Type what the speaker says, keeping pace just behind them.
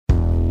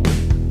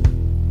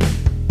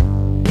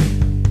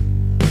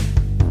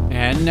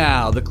And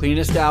now, the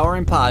cleanest hour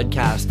in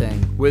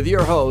podcasting with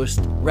your host,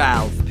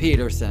 Ralph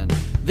Peterson.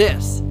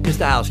 This is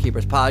the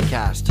Housekeepers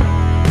Podcast.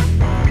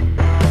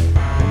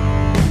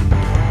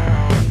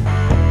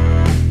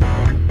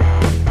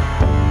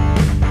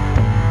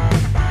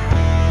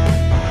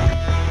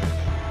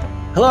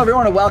 Hello,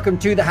 everyone, and welcome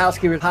to the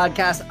Housekeepers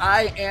Podcast.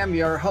 I am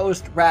your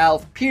host,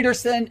 Ralph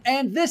Peterson,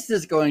 and this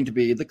is going to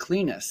be the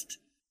cleanest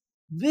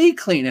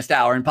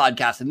hour in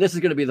podcasting. This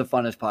is going to be the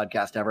funnest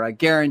podcast ever. I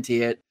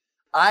guarantee it.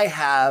 I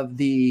have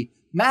the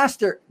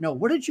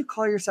what did you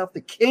call yourself?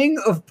 The King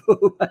of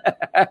Poop.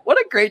 What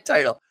a great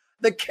title.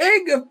 The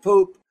King of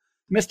Poop,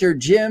 Mr.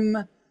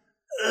 Jim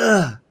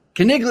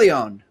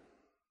Coniglione.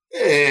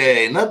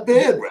 Hey, not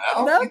bad,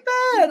 Ralph. Not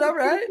bad. All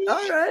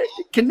right.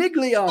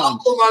 Coniglione. I'm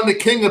on the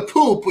King of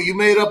Poop, but you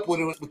made up with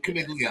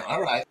Coniglione.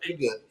 All right, pretty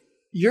good.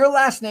 Your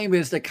last name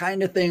is the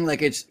kind of thing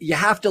you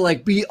have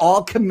to be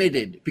all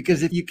committed,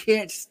 because if you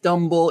can't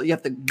stumble, you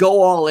have to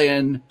go all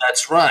in.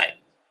 That's right.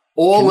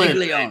 All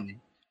Coniglione. in.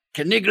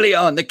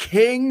 Coniglione, the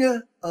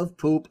King of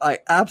Poop. I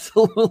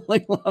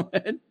absolutely love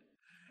it.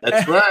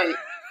 That's right.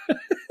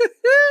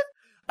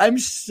 I'm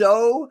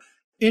so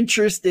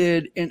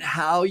interested in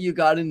how you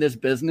got in this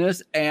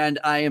business, and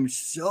I am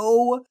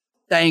so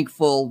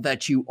thankful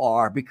that you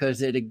are,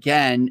 because it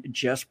again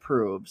just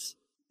proves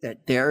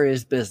that there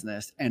is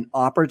business and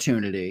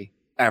opportunity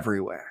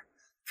everywhere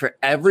for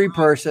every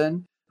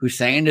person who's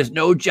saying there's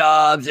no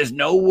jobs, there's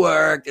no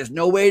work, there's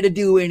no way to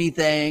do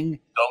anything.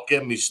 Don't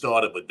get me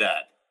started with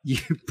that.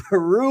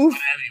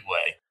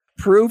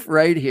 Proof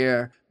right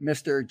here.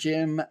 Mr.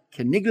 Jim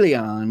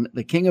Coniglione,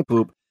 the King of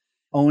Poop,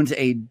 owns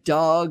a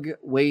dog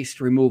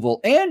waste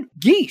removal and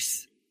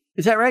geese.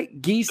 Is that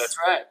right? Geese. That's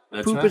right.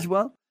 That's poop right. as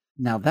well.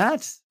 Now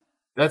that's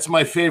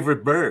my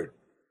favorite bird.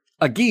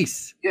 A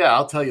geese. Yeah,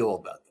 I'll tell you all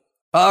about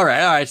that. All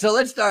right. So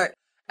let's start.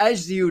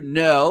 As you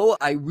know,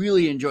 I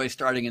really enjoy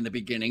starting in the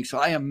beginning. So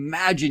I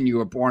imagine you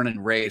were born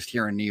and raised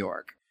here in New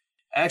York.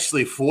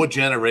 Actually, 4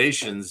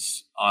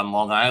 generations on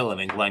Long Island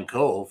in Glen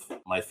Cove.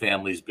 My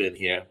family's been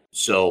here.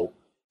 So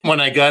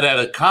when I got out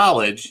of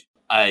college,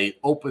 I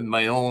opened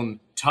my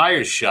own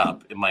tire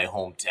shop in my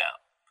hometown.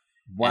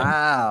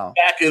 Wow. And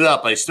back it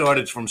up. I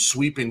started from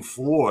sweeping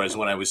floors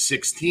when I was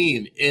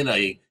 16 in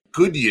a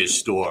Goodyear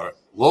store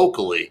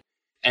locally.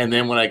 And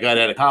then when I got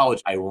out of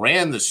college, I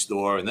ran the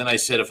store. And then I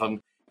said, if I'm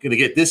going to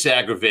get this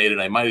aggravated,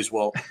 I might as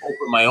well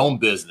open my own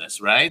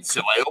business, right? So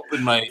I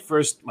opened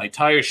my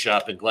tire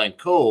shop in Glen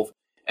Cove.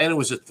 And it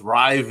was a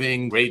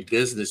thriving, great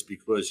business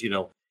because,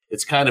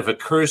 it's kind of a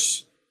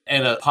curse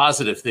and a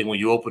positive thing when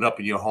you open up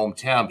in your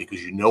hometown,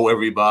 because you know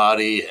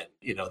everybody,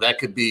 and, that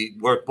could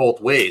work both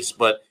ways.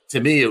 But to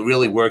me, it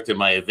really worked in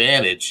my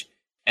advantage,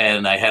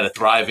 and I had a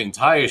thriving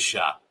tire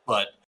shop.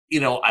 But,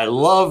 I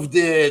loved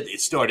it. It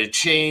started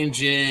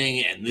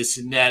changing and this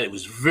and that. It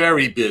was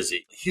very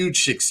busy,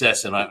 huge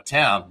success in our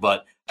town.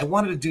 But I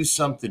wanted to do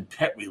something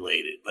pet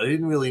related, but I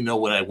didn't really know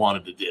what I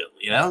wanted to do,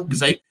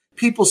 because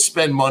people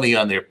spend money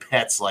on their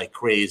pets like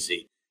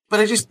crazy,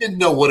 but I just didn't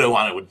know what I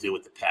wanted to do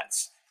with the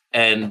pets.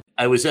 And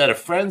I was at a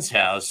friend's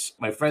house.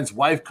 My friend's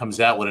wife comes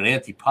out with an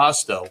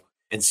antipasto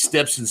and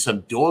steps in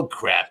some dog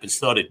crap and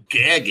started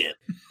gagging.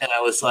 And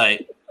I was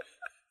like,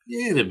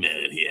 wait a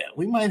minute here.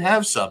 We might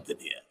have something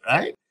here,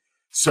 right?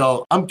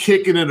 So I'm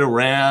kicking it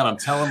around. I'm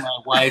telling my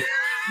wife,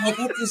 I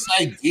got this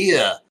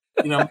idea.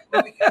 We can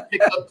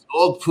pick up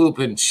dog poop,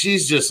 and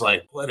she's just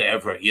like,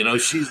 whatever.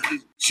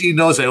 She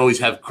knows I always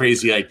have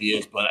crazy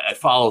ideas, but I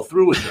follow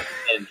through with them.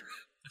 And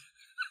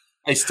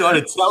I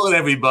started telling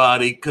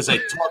everybody, because I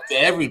talked to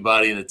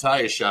everybody in the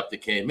tire shop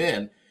that came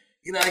in,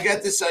 I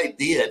got this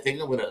idea. I think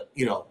I'm going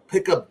to,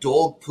 pick up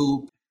dog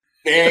poop,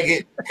 bag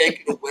it,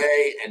 take it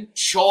away, and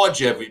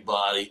charge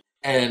everybody.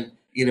 And,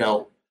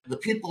 the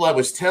people I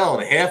was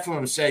telling, half of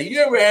them say,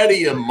 you're out of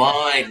your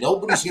mind.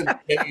 Nobody's going to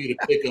pay you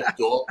to pick up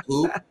dog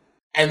poop.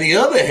 And the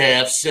other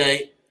half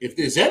say, if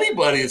there's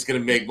anybody that's going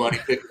to make money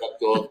picking up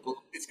dog poop,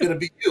 it's going to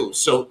be you.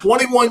 So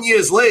 21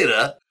 years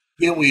later,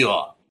 here we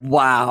are.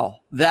 Wow.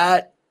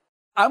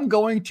 I'm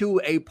going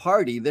to a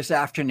party this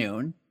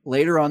afternoon,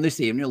 later on this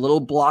evening, a little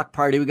block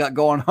party we got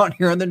going on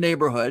here in the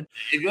neighborhood.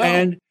 There you go.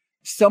 And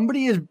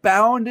somebody is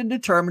bound and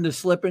determined to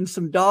slip in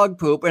some dog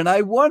poop. And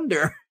I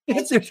wonder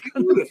if there's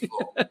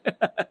beautiful.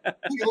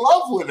 We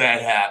love when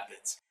that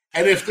happens.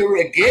 And if they're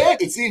a gag,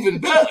 it's even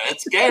better.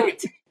 It's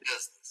guaranteed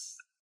business.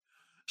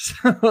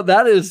 So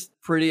that is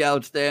pretty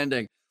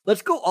outstanding.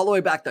 Let's go all the way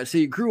back though. So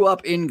you grew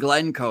up in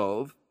Glen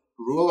Cove.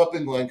 Grew up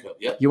in Glen Cove,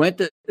 yep.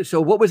 So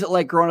what was it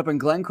like growing up in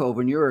Glen Cove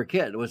when you were a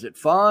kid? Was it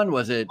fun?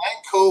 Glen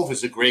Cove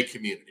is a great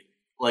community,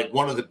 like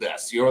one of the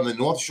best. You're on the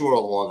North Shore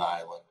of Long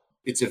Island.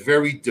 It's a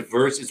very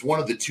diverse, it's one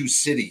of the 2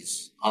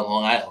 cities on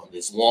Long Island.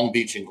 It's Long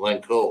Beach and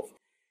Glen Cove.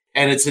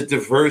 And it's a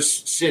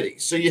diverse city.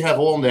 So you have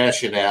all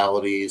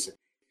nationalities.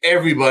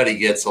 Everybody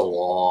gets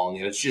along.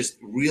 And it's just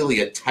really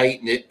a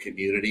tight-knit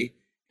community.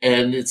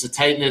 And it's a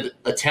tight-knit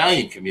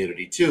Italian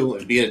community, too.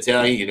 And being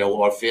Italian,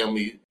 our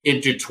family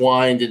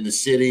intertwined in the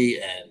city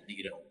and,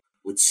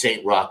 with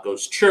St.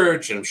 Rocco's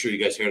Church. And I'm sure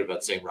you guys heard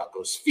about St.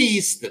 Rocco's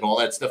Feast and all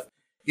that stuff.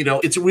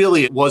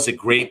 It was a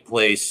great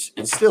place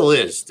and still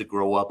is to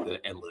grow up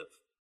and live.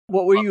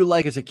 What were you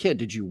like as a kid?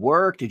 Did you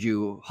work? Did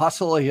you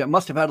hustle? You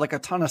must have had like a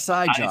ton of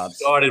side jobs.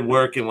 I started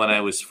working when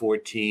I was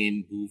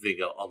 14, moving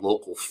a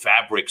local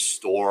fabric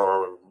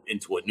store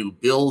into a new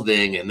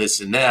building and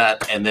this and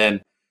that. And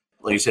then,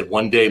 like I said,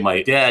 one day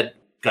my dad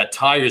got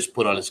tires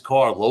put on his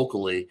car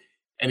locally.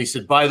 And he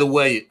said, by the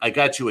way, I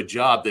got you a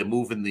job. They're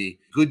moving the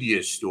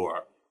Goodyear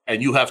store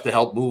and you have to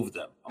help move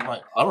them. I'm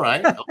like, all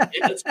right, okay,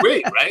 that's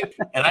great, right?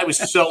 And I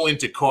was so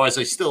into cars,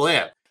 I still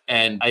am.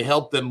 And I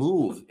helped them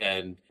move.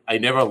 And I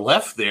never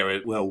left there.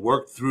 It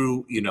worked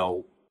through,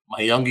 my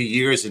younger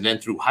years and then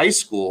through high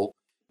school,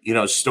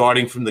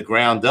 starting from the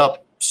ground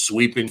up,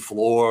 sweeping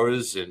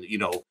floors and,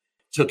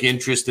 took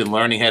interest in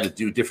learning how to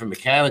do different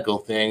mechanical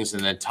things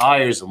and then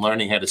tires and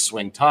learning how to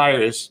swing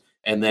tires.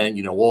 And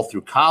then, all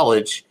through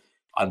college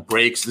on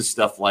brakes and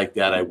stuff like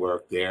that, I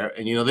worked there.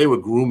 And, they were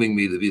grooming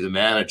me to be the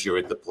manager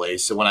at the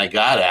place. So when I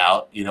got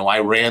out, I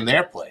ran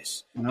their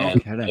place. No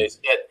kidding.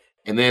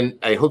 And then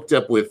I hooked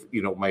up with,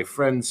 my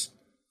friend's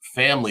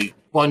family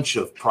bunch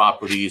of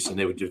properties, and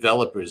they were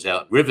developers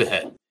out in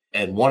Riverhead.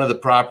 And one of the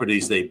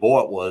properties they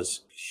bought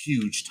was a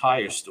huge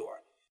tire store.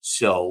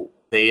 So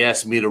they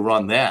asked me to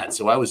run that.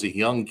 So I was a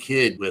young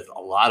kid with a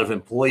lot of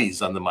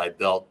employees under my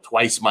belt,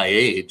 twice my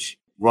age,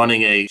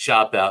 running a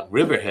shop out in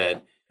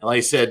Riverhead. And like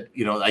I said,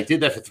 I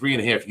did that for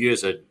 3.5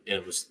 years. And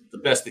it was the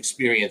best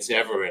experience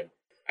ever. And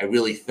I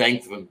really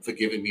thanked them for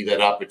giving me that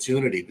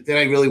opportunity. But then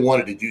I really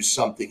wanted to do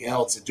something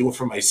else and do it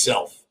for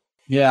myself.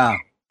 Yeah.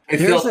 I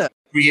felt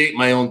create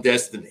my own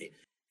destiny.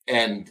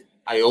 And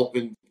I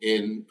opened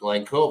in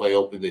Glen Cove. I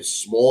opened a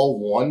small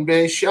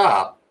one-bay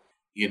shop.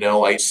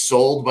 I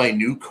sold my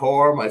new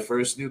car, my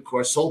first new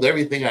car, sold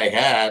everything I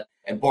had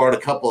and borrowed a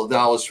couple of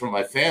dollars from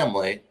my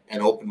family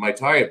and opened my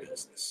tire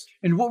business.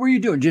 And what were you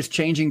doing? Just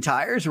changing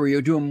tires, or were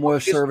you doing more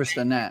service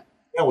than that?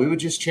 No, we were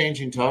just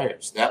changing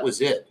tires. That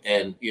was it.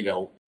 And,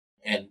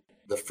 and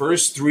the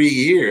first 3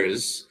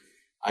 years,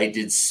 I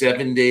did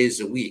 7 days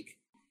a week,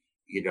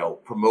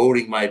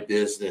 promoting my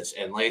business.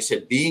 And like I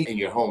said, being in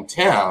your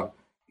hometown,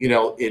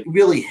 it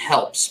really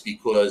helps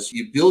because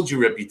you build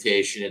your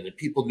reputation and the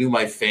people knew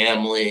my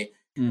family.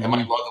 Mm-hmm. And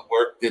my mother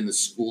worked in the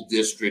school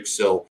district.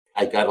 So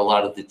I got a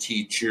lot of the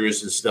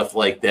teachers and stuff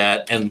like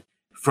that. And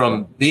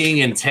from being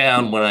in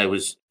town when I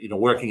was,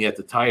 working at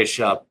the tire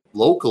shop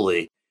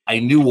locally, I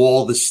knew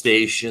all the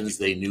stations.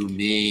 They knew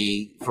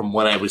me from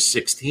when I was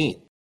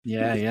 16.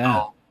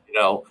 Yeah.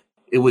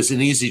 It was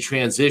an easy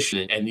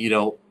transition. And,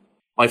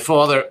 my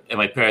father and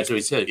my parents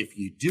always said, if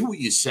you do what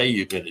you say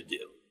you're going to do,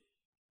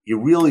 you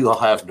really will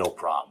have no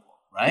problem,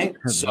 right?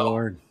 So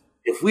Lord.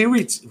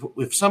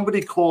 If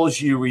somebody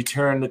calls you,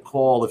 return the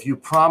call. If you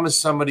promise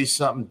somebody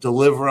something,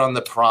 deliver on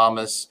the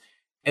promise.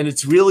 And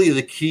it's really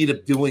the key to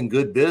doing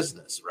good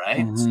business,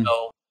 right? Mm-hmm.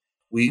 So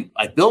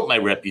I built my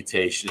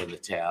reputation in the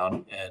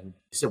town, and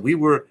I said we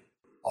were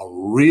a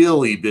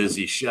really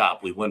busy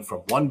shop. We went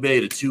from 1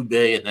 bay to 2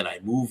 bay, and then I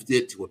moved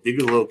it to a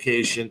bigger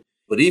location.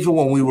 But even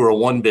when we were a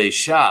 1 bay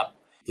shop,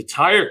 the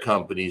tire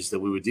companies that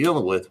we were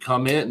dealing with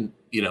come in,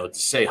 to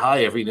say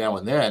hi every now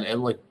and then.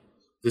 And like,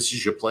 this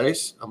is your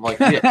place? I'm like,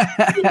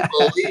 yeah. You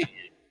believe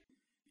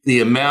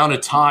the amount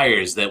of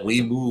tires that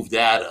we moved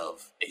out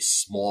of a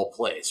small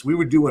place. We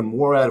were doing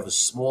more out of a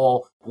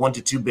small 1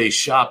 to 2 bay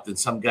shop than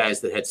some guys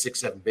that had 6,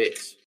 7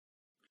 bays.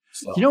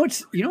 So,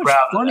 what's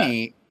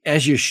funny,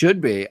 as you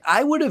should be.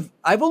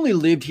 I've only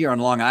lived here on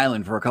Long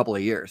Island for a couple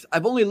of years.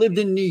 I've only lived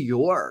in New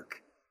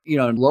York,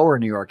 in lower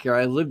New York here.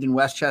 I lived in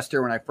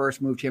Westchester when I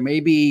first moved here,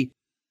 maybe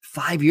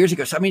 5 years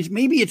ago. So,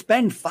 maybe it's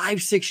been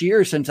 5, 6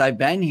 years since I've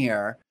been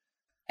here.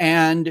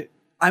 And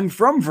I'm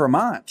from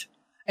Vermont.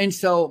 And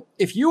so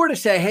if you were to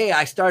say, hey,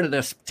 I started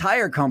a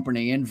tire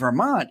company in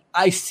Vermont,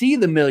 I see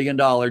the $1 million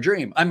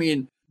dream.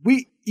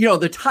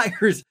 The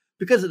tires,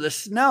 because of the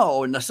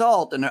snow and the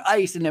salt and the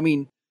ice,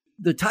 and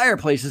the tire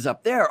places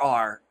up there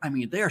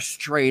they're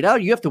straight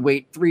out. You have to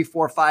wait 3,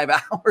 4, 5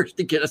 hours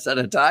to get a set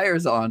of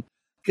tires on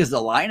because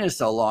the line is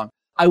so long.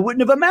 I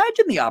wouldn't have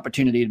imagined the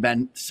opportunity had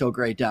been so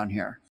great down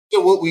here.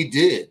 So what we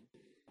did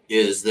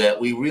is that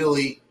we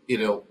really,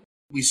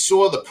 we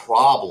saw the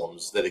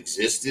problems that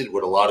existed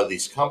with a lot of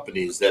these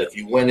companies that if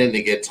you went in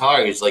to get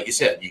tires, like you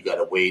said, you got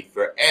to wait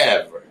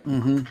forever.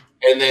 Mm-hmm.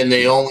 And then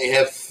they only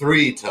have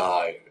 3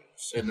 tires.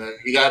 And then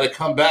you got to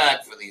come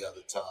back for the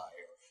other tire.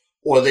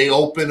 Or they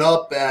open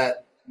up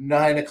at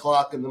 9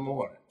 o'clock in the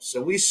morning.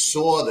 So we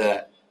saw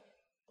that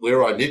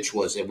where our niche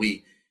was, and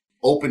we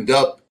opened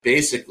up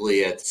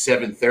basically at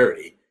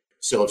 7:30.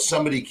 So if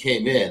somebody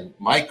came in,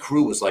 my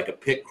crew was like a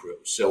pit crew.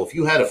 So if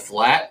you had a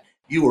flat,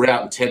 you were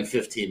out in 10,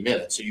 15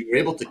 minutes. So you were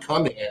able to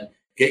come in,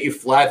 get your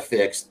flat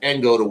fixed,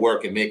 and go to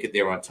work and make it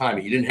there on time.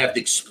 And you didn't have to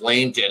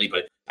explain to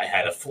anybody, I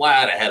had a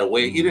flat, I had a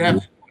wait. You didn't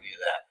have to do any of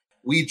that.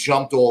 We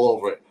jumped all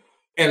over it.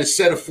 And a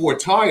set of 4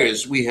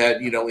 tires we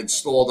had,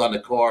 installed on the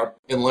car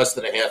in less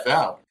than a half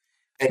hour.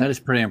 And that is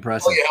pretty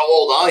impressive. Tell you how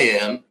old I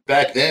am.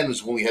 Back then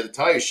was when we had the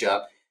tire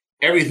shop.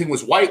 Everything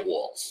was white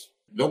walls.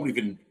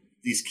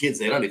 These kids,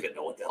 they don't even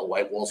know what the hell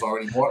white walls are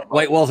anymore.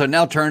 White walls are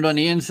now turned on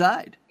the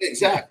inside.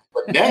 Exactly.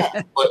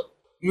 But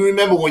you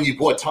remember when you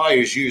bought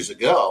tires years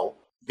ago,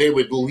 they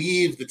would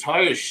leave the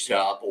tire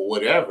shop or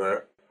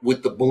whatever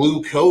with the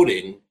blue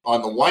coating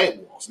on the white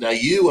walls. Now,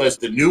 you, as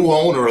the new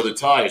owner of the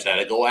tires, had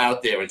to go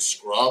out there and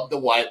scrub the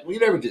white. We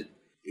never did.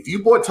 If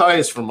you bought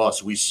tires from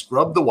us, we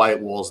scrubbed the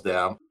white walls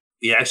down.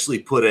 We actually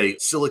put a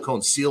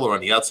silicone sealer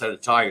on the outside of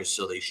the tires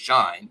so they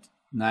shined.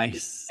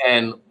 Nice.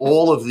 And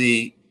all of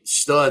the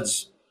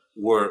studs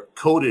were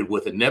coated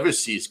with a never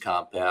cease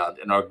compound,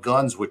 and our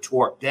guns were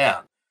torqued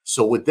down.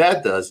 So what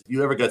that does, if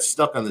you ever got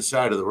stuck on the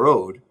side of the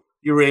road,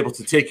 you're able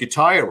to take your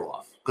tire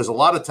off. Because a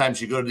lot of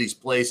times you go to these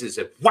places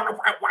and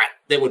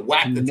they would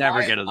whack the tire.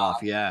 Never get it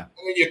off, yeah.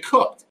 And then you're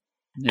cooked.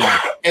 Yeah.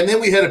 And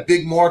then we had a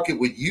big market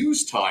with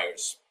used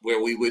tires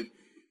where we would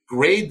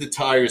grade the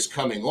tires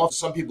coming off.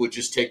 Some people would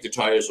just take the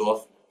tires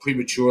off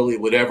prematurely,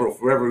 whatever,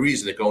 for whatever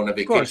reason. They're going on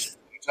vacation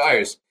with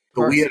tires.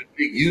 But we had a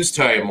big used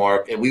tire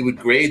mark, and we would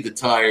grade the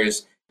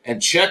tires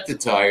and check the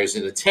tires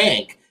in a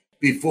tank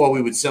before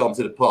we would sell them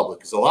to the public.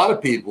 Because a lot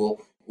of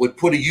people would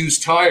put a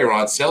used tire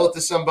on, sell it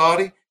to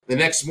somebody. The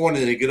next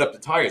morning, they get up, the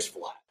tire's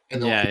flat.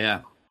 And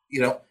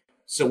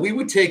so we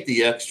would take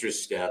the extra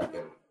step,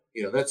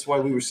 and, that's why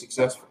we were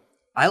successful.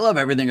 I love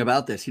everything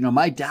about this.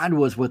 My dad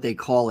was what they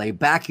call a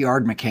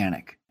backyard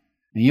mechanic.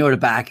 And you know what a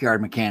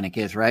backyard mechanic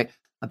is, right?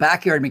 A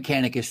backyard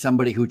mechanic is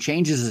somebody who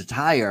changes a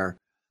tire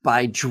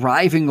by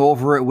driving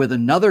over it with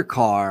another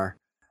car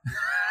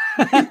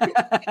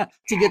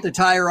to get the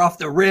tire off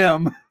the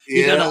rim.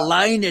 You got to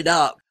line it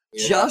up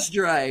just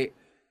right.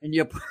 And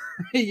you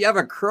have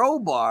a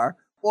crowbar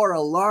or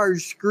a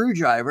large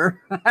screwdriver.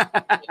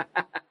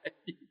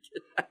 You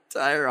get that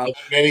tire off.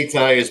 Many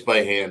tires by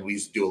hand. We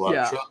used to do a lot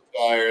of truck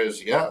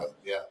tires. Yeah.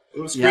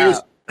 It was crazy.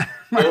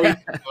 Very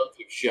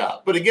productive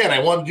shop. But again, I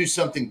wanted to do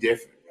something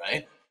different,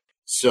 right?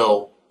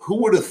 So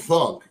who would have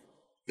thunk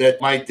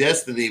that my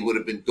destiny would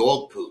have been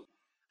dog poop?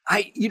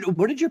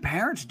 What did your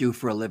parents do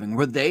for a living?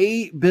 Were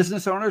they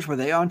business owners? Were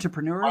they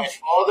entrepreneurs? My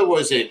father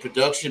was a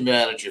production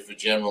manager for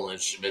General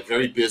Instrument,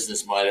 very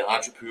business-minded,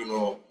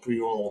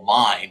 entrepreneurial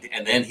mind.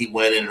 And then he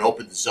went in and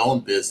opened his own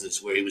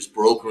business where he was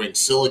brokering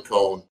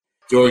silicone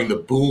during the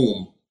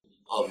boom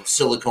of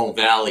Silicon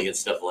Valley and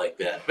stuff like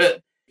that.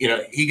 But,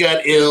 he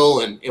got ill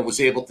and was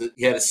able to,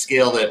 he had to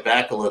scale that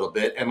back a little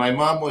bit. And my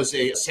mom was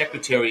a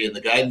secretary in the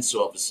guidance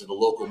office in the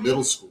local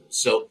middle school.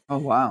 So, oh,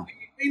 wow.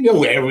 We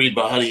knew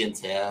everybody in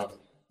town.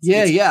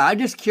 Yeah. I'm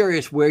just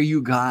curious where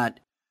you got,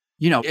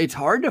 it's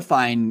hard to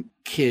find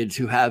kids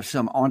who have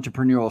some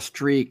entrepreneurial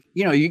streak.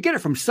 You get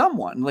it from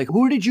someone. Like,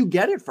 who did you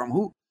get it from?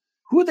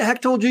 Who the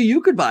heck told you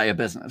could buy a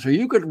business or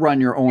you could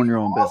run your own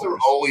business? My father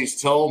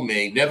always told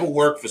me, never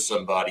work for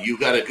somebody. You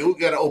got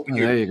to open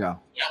your. There you go.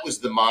 That was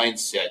the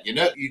mindset.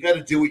 You got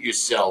to do it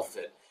yourself.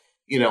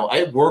 And,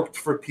 I worked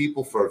for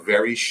people for a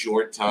very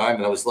short time,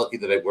 and I was lucky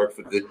that I worked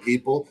for good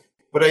people.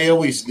 But I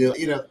always knew,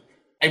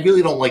 I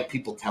really don't like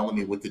people telling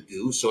me what to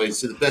do. So I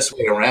said the best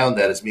way around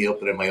that is me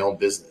opening my own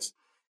business.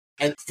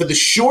 And for the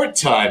short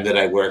time that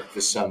I worked for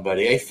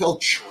somebody, I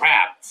felt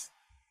trapped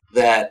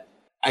that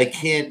I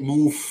can't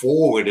move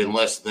forward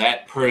unless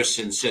that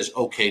person says,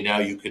 okay, now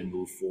you can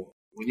move forward.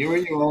 When you're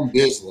in your own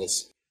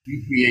business,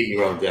 you create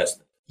your own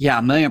destiny.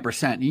 Yeah,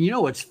 1,000,000%.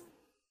 And what's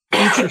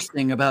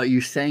interesting about you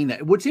saying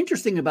that? What's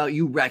interesting about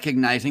you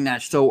recognizing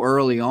that so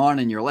early on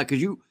in your life?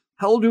 Because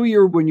how old were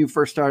you when you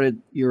first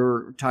started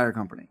your tire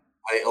company?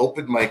 I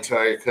opened my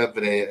tire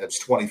company at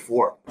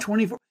 24.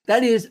 24.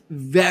 That is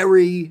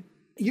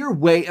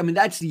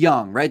that's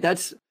young, right?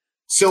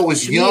 So it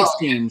was young,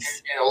 and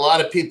a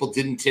lot of people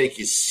didn't take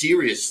you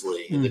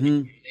seriously in the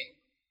beginning.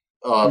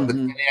 But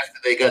then after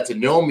they got to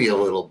know me a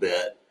little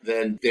bit,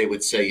 then they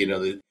would say,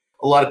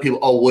 a lot of people,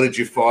 oh, what did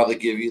your father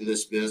give you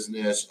this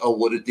business? Oh,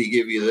 what did they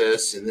give you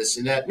this and this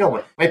and that?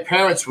 No, my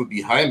parents were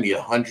behind me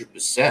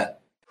 100%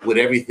 with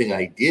everything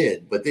I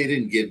did, but they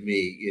didn't give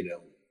me,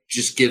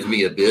 just give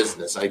me a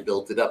business. I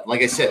built it up.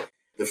 Like I said,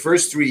 the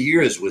first 3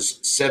 years was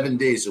 7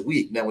 days a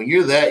week. Now, when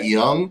you're that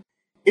young,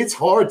 it's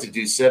hard to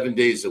do 7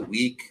 days a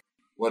week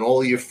when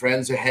all your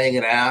friends are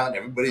hanging out and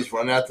everybody's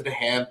run out to the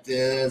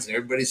Hamptons and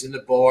everybody's in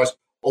the bars.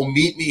 Oh,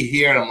 meet me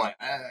here. And I'm like,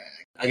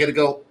 I got to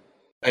go.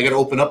 I got to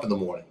open up in the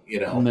morning,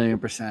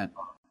 1,000,000%.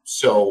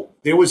 So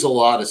there was a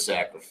lot of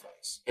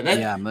sacrifice. And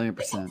 1,000,000%.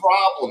 The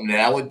problem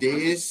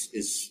nowadays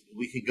is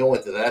we could go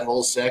into that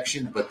whole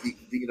section, but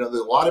a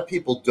lot of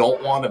people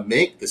don't want to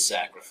make the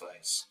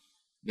sacrifice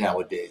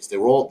nowadays. They're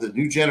all the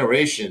new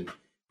generation.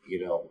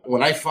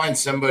 When I find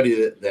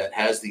somebody that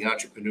has the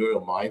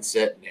entrepreneurial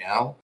mindset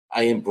now,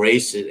 I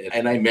embrace it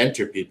and I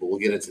mentor people. We'll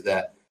get into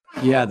that.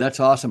 Yeah, that's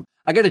awesome.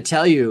 I got to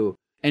tell you,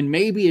 and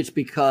maybe it's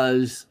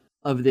because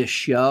of this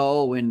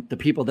show and the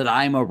people that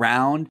I'm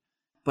around,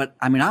 but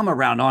I'm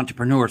around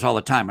entrepreneurs all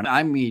the time, and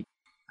I meet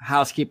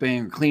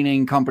housekeeping,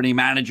 cleaning company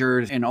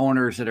managers and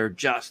owners that are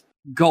just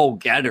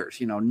go-getters.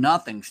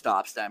 Nothing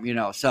stops them,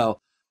 so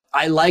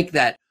I like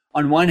that.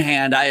 On one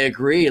hand, I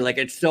agree. Like,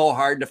 it's so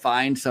hard to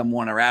find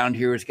someone around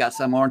here who's got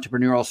some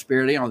entrepreneurial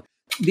spirit.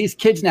 These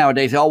kids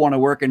nowadays, they all want to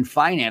work in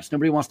finance.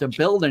 Nobody wants to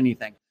build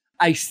anything.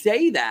 I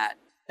say that,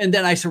 And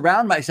then I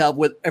surround myself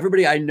with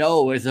everybody I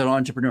know is an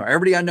entrepreneur.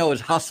 Everybody I know is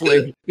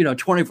hustling,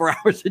 24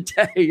 hours a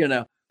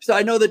day, So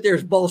I know that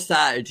there's both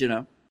sides,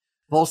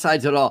 both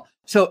sides at all.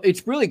 So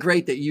it's really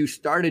great that you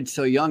started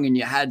so young and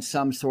you had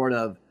some sort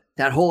of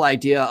that whole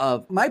idea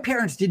of, my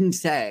parents didn't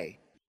say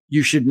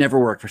you should never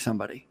work for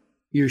somebody.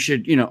 You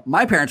should,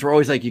 my parents were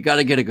always like, you got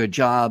to get a good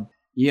job,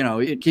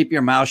 keep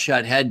your mouth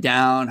shut, head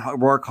down,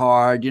 work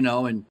hard,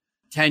 and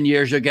 10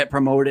 years you'll get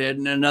promoted.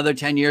 And another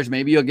 10 years,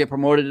 maybe you'll get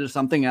promoted to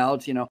something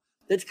else,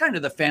 That's kind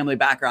of the family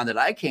background that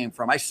I came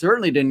from. I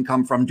certainly didn't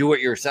come from do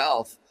it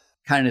yourself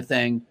kind of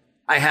thing.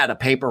 I had a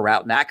paper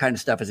route and that kind of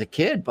stuff as a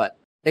kid, but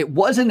it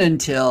wasn't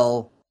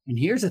until, and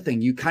here's the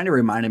thing, you kind of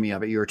reminded me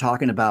of it. You were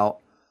talking about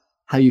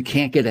how you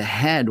can't get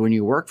ahead when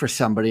you work for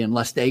somebody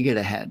unless they get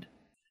ahead.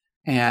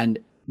 And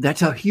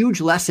that's a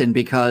huge lesson,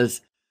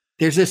 because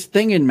there's this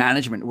thing in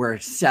management where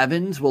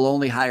 7s will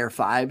only hire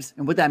 5s.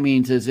 And what that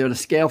means is, on a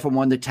scale from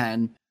 1 to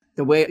 10,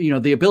 the way,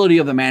 the ability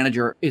of the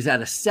manager is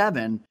at a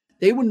 7.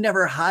 They would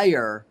never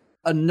hire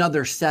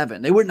another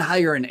 7. They wouldn't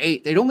hire an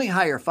 8. They'd only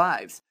hire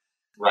 5s.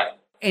 Right.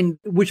 And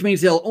which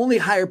means they'll only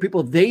hire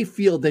people they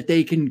feel that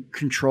they can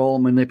control,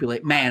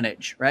 manipulate,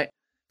 manage, right?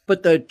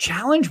 But the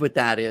challenge with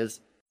that is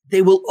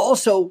they will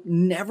also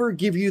never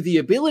give you the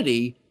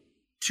ability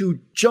to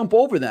jump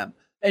over them.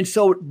 And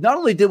so not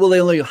only will they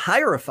only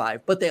hire a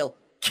 5, but they'll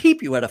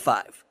keep you at a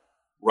 5.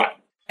 Right.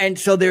 And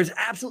so there's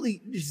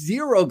absolutely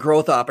zero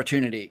growth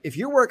opportunity. If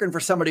you're working for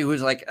somebody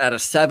who's like at a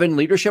 7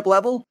 leadership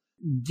level,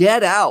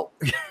 get out.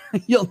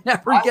 You'll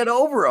never get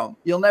over them.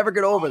 You'll never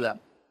get over them.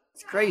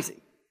 It's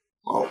crazy.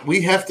 Well,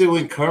 we have to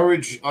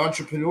encourage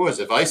entrepreneurs.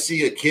 If I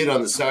see a kid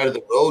on the side of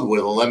the road with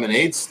a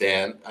lemonade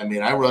stand, I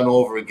run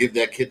over and give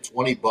that kid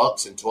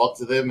 $20 and talk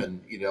to them and,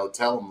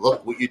 tell them,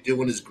 look, what you're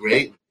doing is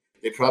great.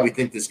 They probably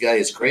think this guy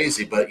is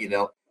crazy, but,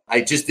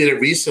 I just did it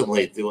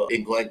recently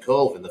in Glen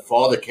Cove, and the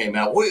father came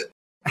out,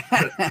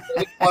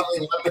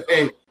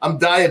 I'm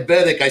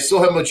diabetic. I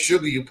saw how much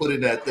sugar you put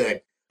in that thing.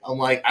 I'm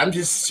like, I'm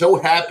just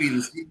so happy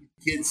to see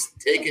kids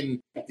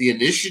taking the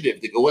initiative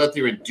to go out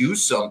there and do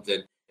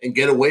something and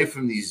get away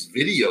from these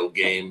video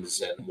games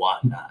and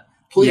whatnot.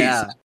 Please,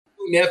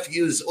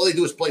 nephews, all they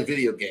do is play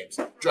video games.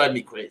 Drive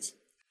me crazy.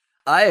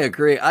 I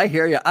agree. I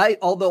hear you.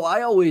 Although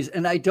I always,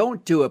 and I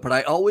don't do it, but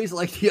I always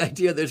like the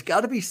idea there's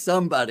got to be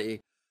somebody,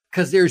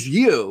 because there's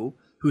you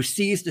who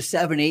sees the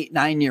 7, 8,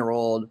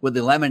 9-year-old with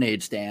the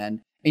lemonade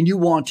stand, and you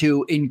want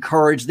to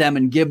encourage them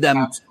and give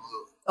them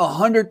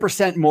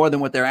 100% more than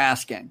what they're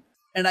asking.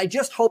 And I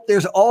just hope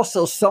there's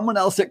also someone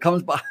else that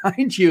comes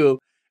behind you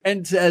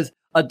and says,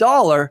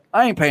 $1,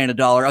 I ain't paying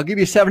 $1. I'll give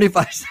you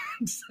 75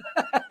 cents.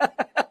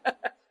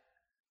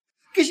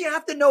 Because you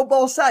have to know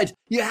both sides.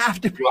 You have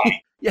to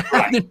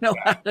to know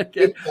how to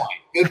get.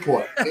 Good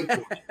point.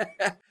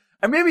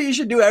 And maybe you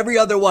should do every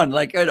other one.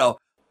 Like, the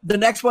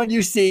next one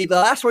you see, the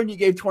last one you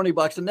gave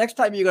 $20. The next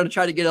time you're going to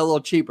try to get a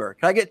little cheaper.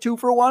 Can I get 2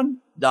 for $1?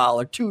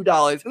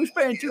 $2. Who's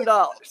paying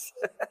 $2?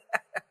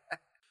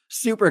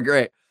 Super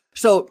great.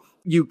 So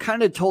you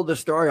kind of told the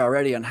story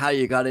already on how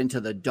you got into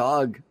the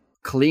dog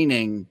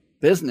cleaning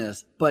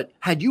business, but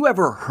had you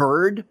ever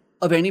heard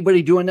of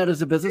anybody doing that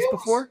as a business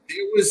before?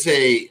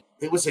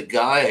 There was a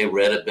guy I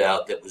read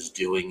about that was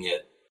doing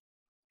it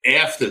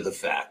after the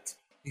fact.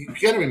 You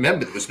got to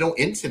remember, there was no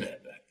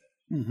internet back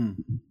then.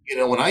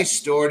 Mm-hmm. When I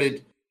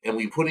started and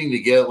we putting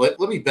together, let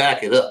me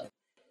back it up.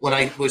 When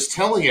I was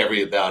telling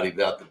everybody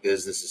about the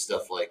business and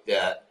stuff like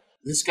that,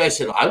 this guy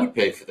said, I would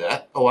pay for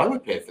that. Oh, I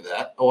would pay for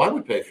that. Oh, I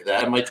would pay for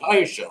that. In my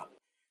tire shop.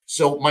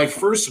 So my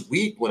first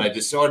week when I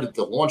decided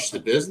to launch the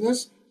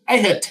business, I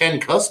had 10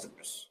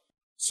 customers.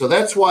 So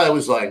that's why I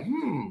was like,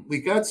 we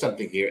got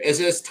something here.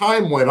 As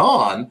time went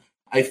on,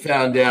 I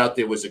found out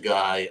there was a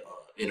guy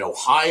in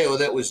Ohio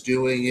that was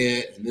doing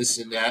it and this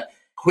and that.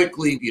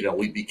 Quickly,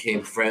 we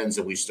became friends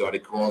and we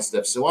started calling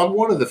stuff. So I'm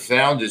one of the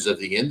founders of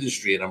the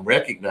industry, and I'm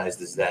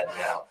recognized as that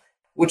now,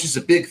 which is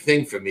a big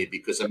thing for me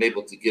because I'm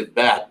able to give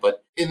back.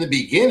 But in the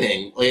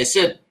beginning, like I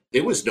said,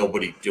 there was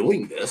nobody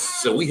doing this.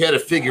 So we had to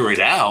figure it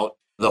out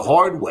the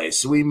hard way.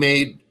 So we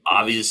made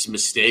obvious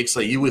mistakes.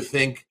 Like you would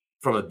think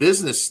from a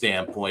business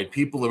standpoint,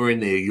 people are in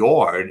their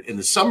yard in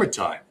the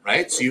summertime,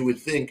 right? So you would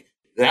think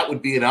that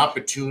would be an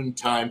opportune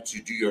time to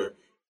do your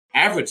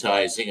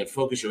advertising and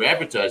focus your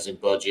advertising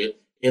budget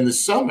in the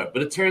summer.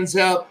 But it turns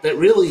out that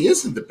really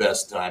isn't the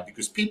best time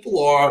because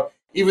people are,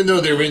 even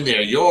though they're in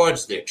their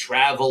yards, they're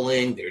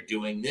traveling, they're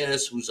doing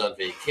this, who's on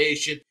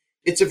vacation.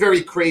 It's a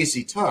very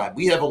crazy time.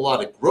 We have a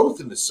lot of growth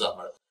in the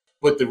summer,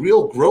 but the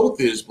real growth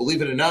is,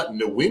 believe it or not, in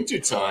the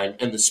wintertime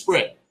and the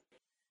spring.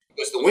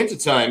 Because the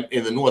wintertime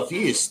in the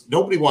Northeast,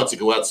 nobody wants to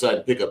go outside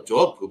and pick up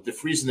dog poop. They're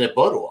freezing their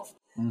butt off.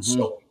 Mm-hmm.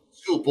 So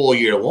scoop all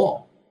year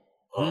long.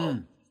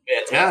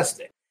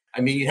 Fantastic.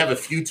 I mean, you have a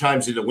few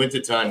times in the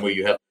wintertime where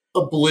you have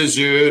a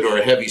blizzard or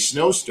a heavy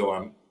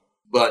snowstorm,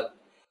 but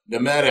no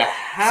matter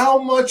how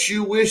much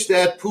you wish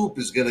that poop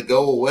is going to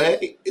go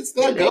away, it's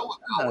not going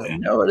away.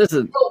 No, it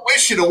isn't. Don't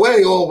wish it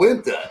away all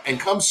winter. And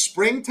come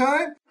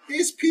springtime,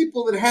 there's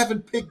people that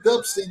haven't picked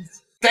up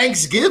since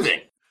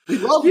Thanksgiving. We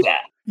love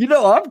that.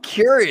 I'm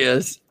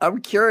curious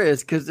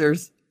because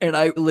there's And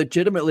I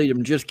legitimately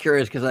am just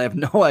curious because I have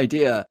no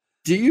idea.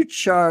 Do you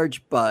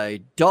charge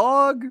by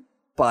dog,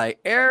 by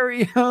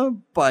area,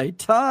 by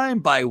time,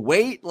 by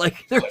weight?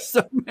 Like there's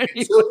so many.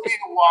 It took me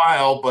a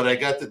while, but I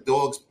got the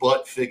dog's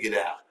butt figured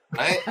out.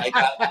 Right?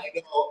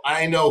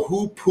 I know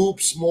who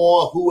poops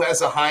more, who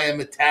has a higher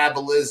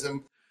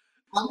metabolism.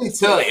 Let me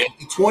tell you,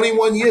 in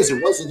 21 years,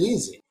 it wasn't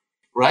easy,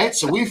 right?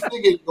 So we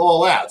figured it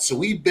all out. So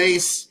we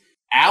base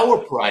our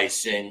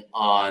pricing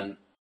on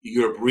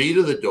your breed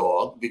of the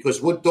dog,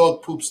 because what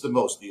dog poops the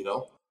most, do you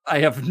know? I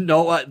have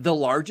the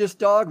largest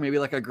dog, maybe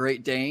like a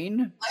Great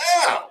Dane.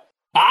 Yeah,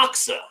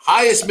 boxer,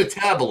 highest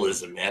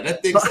metabolism, man.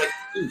 That thing's like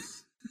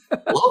juice.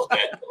 Love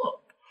that dog.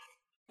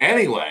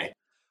 Anyway.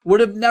 Would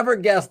have never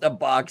guessed a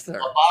boxer.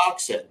 A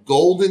boxer.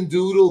 Golden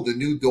Doodle, the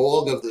new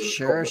dog of the...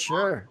 Sure.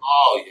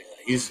 Oh, yeah.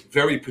 He's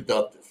very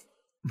productive.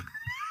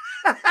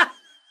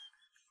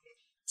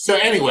 So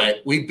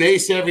anyway, we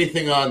base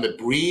everything on the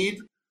breed,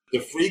 the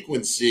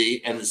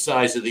frequency, and the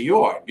size of the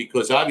yard,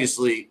 because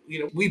obviously,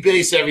 we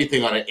base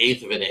everything on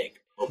 1/8 of an acre,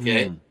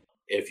 okay?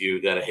 If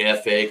you got a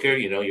half acre,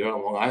 you're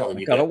on Long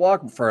Island. You got to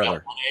walk further.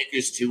 1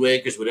 acres, 2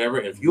 acres, whatever.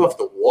 And if you have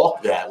to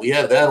walk that, we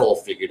have that all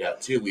figured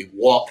out too. We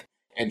walk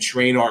and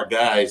train our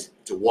guys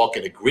to walk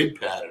in a grid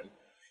pattern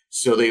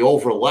so they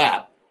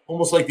overlap,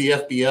 almost like the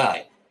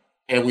FBI.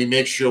 And we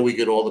make sure we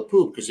get all the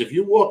poop. Because if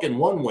you walk in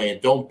one way and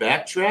don't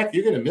backtrack,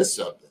 you're going to miss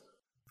something.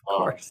 Of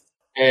course.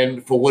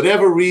 And for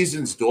whatever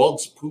reasons,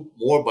 dogs poop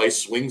more by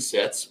swing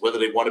sets, whether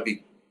they want to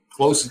be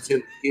closer to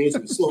the kids.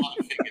 We still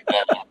haven't figured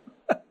that out.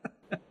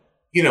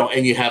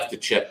 And you have to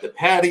check the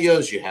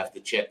patios. You have to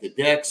check the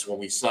decks. When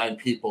we sign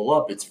people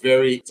up, it's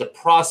a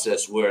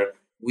process where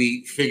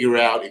we figure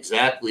out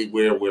exactly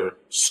where we're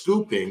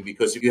scooping,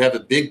 because if you have a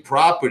big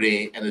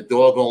property and the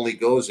dog only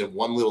goes in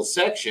one little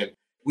section,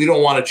 we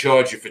don't want to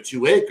charge you for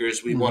 2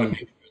 acres. We want to make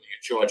sure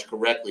that you're charged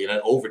correctly and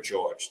not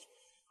overcharged.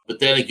 But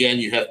then again,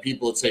 you have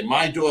people that say,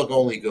 my dog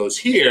only goes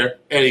here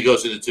and he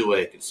goes into 2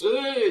 acres. So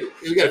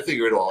you got to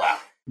figure it all out.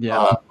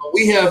 Yeah.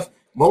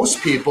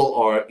 Most people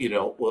are,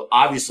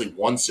 obviously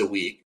once a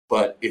week.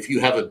 But if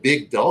you have a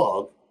big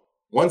dog,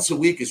 once a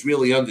week is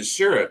really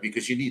underserved,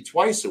 because you need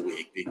twice a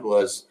week.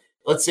 Because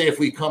let's say if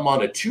we come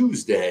on a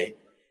Tuesday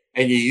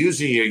and you're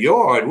using your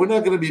yard, we're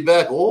not going to be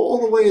back all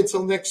the way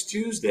until next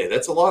Tuesday.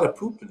 That's a lot of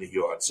poop in the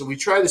yard. So we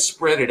try to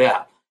spread it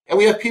out. And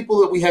we have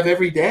people that we have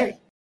every day.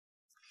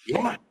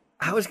 Yeah.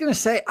 I was going to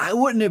say, I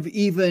wouldn't have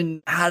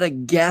even had a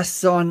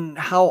guess on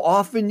how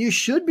often you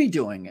should be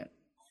doing it.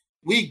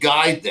 We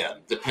guide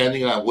them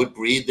depending on what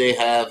breed they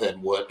have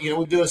and what, we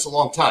do this a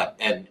long time.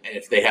 And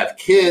if they have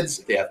kids,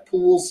 if they have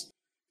pools,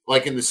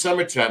 like in the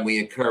summertime, we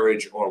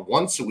encourage our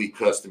once-a-week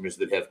customers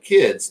that have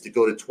kids to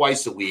go to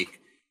twice a week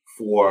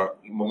for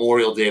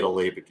Memorial Day to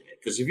Labor Day.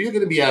 Because if you're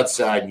going to be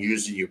outside and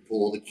using your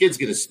pool, the kid's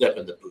going to step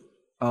in the pool.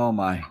 Oh,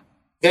 my.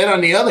 Then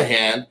on the other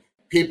hand,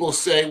 people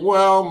say,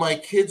 well, my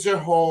kids are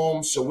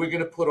home, so we're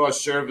going to put our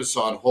service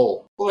on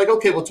hold. We're like,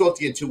 okay, we'll talk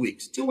to you in 2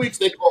 weeks. 2 weeks,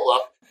 they call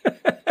up.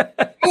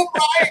 Oh,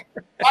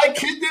 my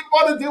kid didn't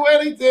want to do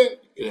anything.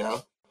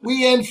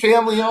 We end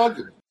family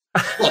arguments.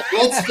 Look,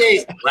 let's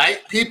face it, right?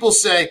 People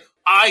say,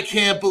 I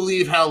can't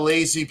believe how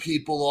lazy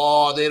people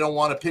are. They don't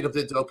want to pick up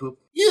their dog poop.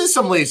 Yeah, there's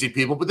some lazy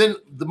people, but then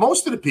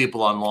most of the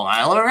people on Long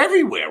Island are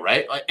everywhere,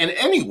 right? And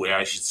anywhere,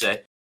 I should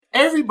say.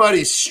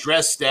 Everybody's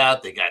stressed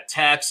out. They got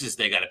taxes.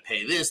 They got to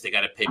pay this. They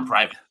got to pay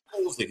private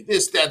schools. They get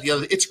this, that, the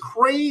other. It's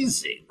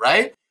crazy,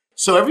 right?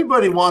 So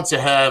everybody wants to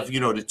have,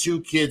 the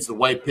 2 kids, the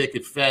white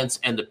picket fence,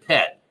 and the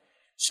pet.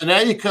 So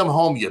now you come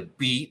home, you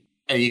beat,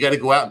 and you got to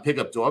go out and pick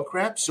up dog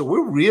crap. So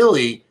we're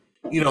really,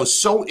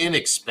 so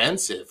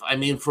inexpensive. I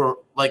mean, for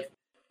like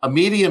a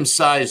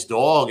medium-sized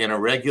dog in a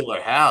regular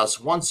house,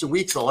 once a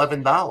week's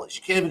 $11.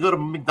 You can't even go to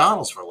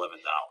McDonald's for $11.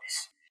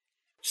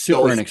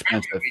 Super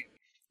inexpensive.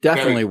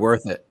 Definitely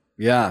worth it.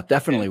 Yeah,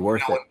 definitely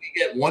worth it. When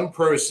we get one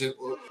person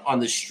on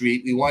the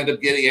street, we wind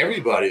up getting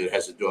everybody that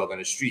has a dog on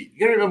the street. You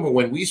got to remember,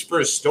 when we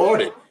first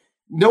started,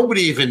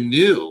 nobody even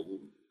knew,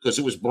 because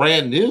it was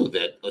brand new,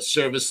 that a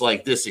service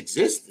like this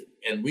existed.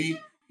 And we,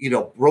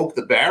 broke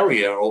the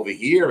barrier over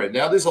here. And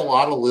now there's a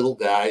lot of little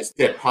guys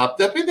that popped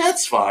up, and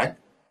that's fine.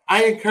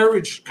 I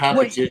encourage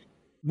competition.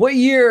 What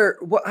year?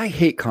 I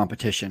hate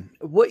competition.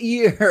 What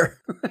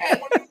year?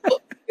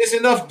 There's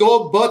enough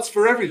dog butts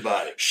for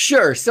everybody.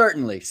 Sure,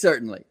 certainly.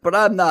 But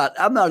I'm not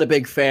a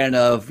big fan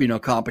of,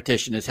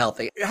 competition is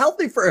healthy.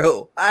 Healthy for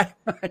who? I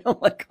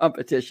don't like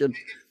competition.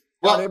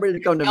 Well, not everybody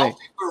to come to me.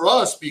 For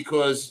us,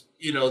 because,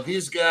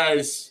 these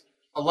guys,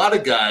 a lot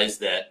of guys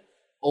that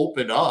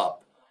open up,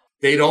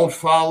 they don't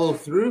follow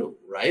through,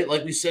 right?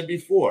 Like we said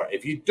before,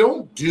 if you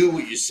don't do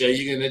what you say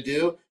you're going to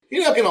do,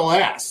 you're not going to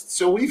last.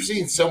 So we've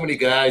seen so many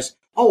guys,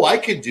 oh, I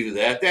can do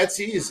that.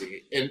 That's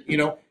easy. And,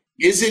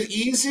 is it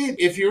easy?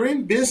 If you're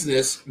in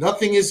business,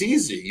 nothing is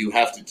easy. You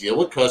have to deal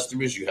with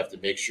customers. You have to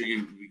make sure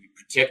you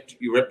protect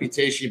your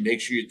reputation,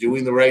 make sure you're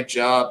doing the right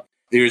job.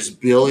 There's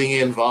billing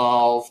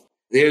involved.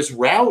 There's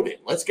routing.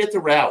 Let's get to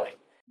routing.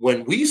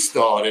 When we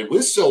started,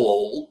 we're so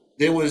old,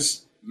 there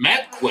was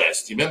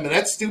MapQuest. You remember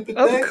that stupid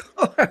thing?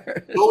 Of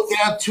course. Go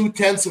down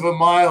 0.2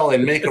 miles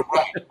and make a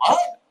right. What?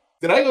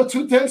 Did I go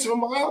 0.2 of a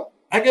mile?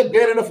 I got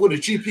bad enough with a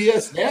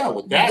GPS now.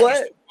 With that, What?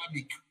 That'd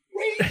be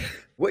great.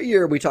 What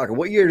year are we talking?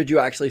 What year did you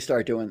actually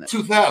start doing this?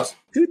 2000.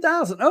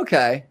 2000.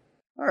 Okay.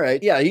 All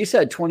right. Yeah, you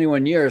said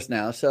 21 years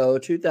now. So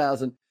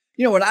 2000.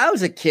 You know, when I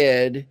was a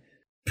kid,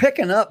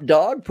 picking up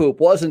dog poop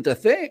wasn't a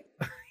thing.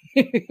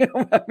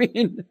 I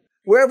mean,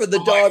 wherever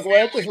the dog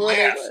went is where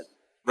they went.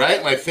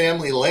 Right? My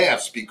family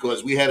laughs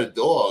because we had a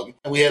dog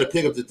and we had to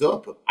pick up the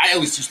dog poop. I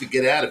always used to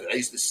get out of it. I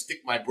used to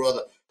stick my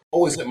brother.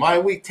 Oh, is it my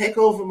week? Take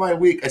over my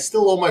week. I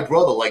still owe my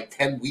brother like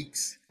 10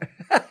 weeks.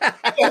 I'm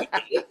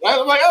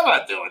like, I'm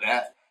not doing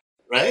that.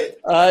 Right?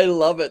 I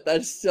love it.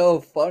 That's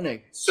so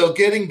funny. So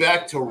getting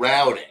back to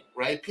routing,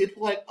 right?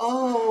 People are like,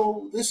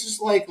 oh, this is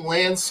like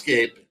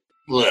landscaping.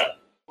 Look,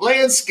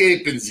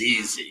 landscaping's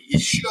easy. You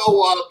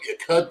show up, you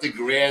cut the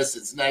grass,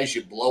 it's nice,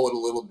 you blow it a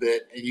little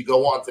bit, and you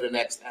go on to the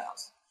next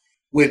house.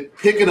 With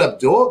picking up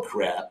dog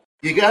crap,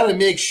 you got to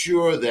make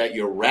sure that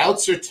your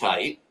routes are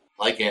tight,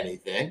 like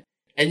anything,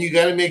 and you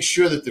got to make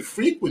sure that the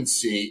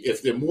frequency,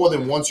 if they're more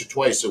than once or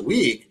twice a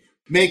week,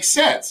 makes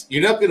sense.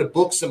 You're not going to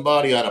book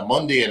somebody on a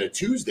Monday and a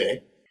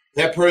Tuesday.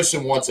 That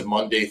person wants a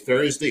Monday,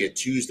 Thursday, a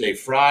Tuesday,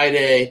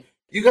 Friday.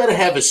 You got to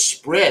have a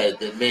spread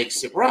that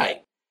makes it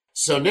right.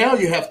 So now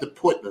you have to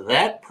put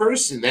that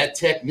person, that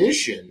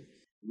technician,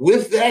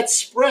 with that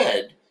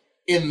spread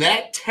in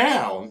that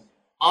town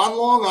on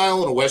Long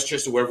Island or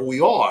Westchester, wherever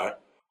we are,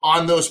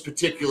 on those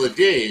particular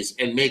days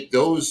and make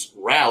those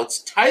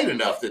routes tight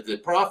enough that they're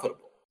profitable.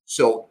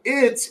 So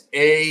it's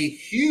a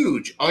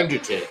huge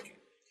undertaking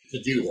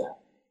to do that.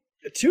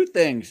 Two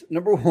things.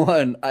 Number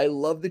one, I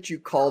love that you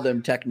call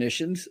them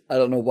technicians. I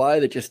don't know why.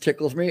 That just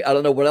tickles me. I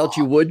don't know what else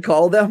you would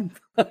call them.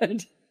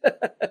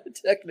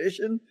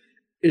 Technician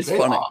is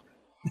funny.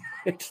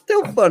 It's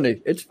still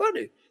funny. It's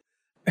funny.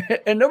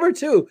 And number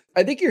two,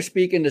 I think you're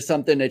speaking to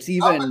something that's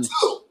even... Number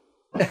two.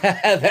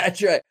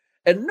 That's right.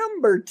 And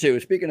number two,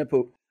 speaking of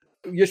poop,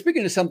 you're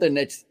speaking to something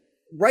that's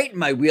right in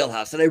my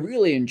wheelhouse that I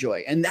really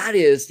enjoy. And that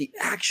is the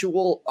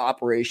actual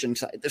operation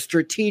side, the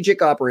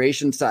strategic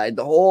operation side,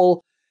 the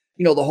whole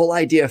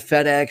idea of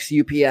FedEx,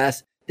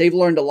 UPS. They've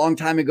learned a long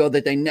time ago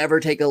that they never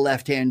take a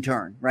left-hand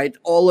turn, right?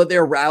 All of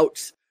their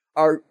routes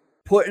are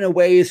put in a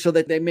way so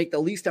that they make the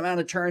least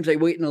amount of turns. They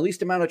wait in the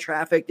least amount of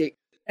traffic.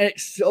 And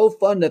it's so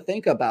fun to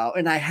think about.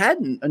 And I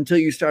hadn't until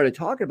you started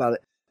talking about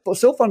it. But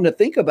so fun to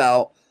think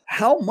about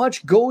how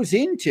much goes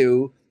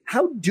into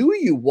how do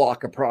you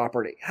walk a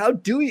property? I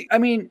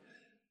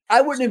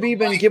wouldn't have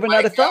even given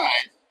that a thought.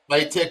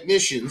 My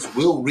technicians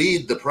will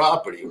read the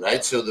property,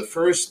 right? So the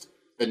first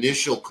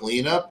initial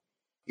cleanup,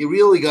 you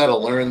really got to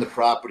learn the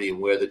property and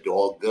where the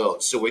dog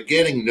goes. So we're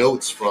getting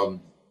notes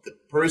from the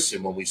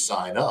person when we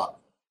sign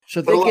up.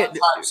 So but a lot of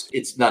times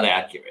it's not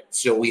accurate.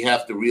 So we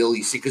have to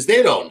really see, because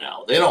they don't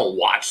know. They don't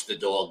watch the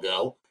dog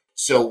go.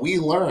 So we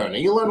learn,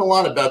 and you learn a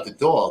lot about the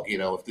dog. You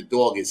know, if the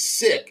dog is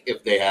sick,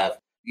 if they have,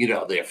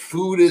 their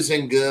food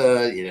isn't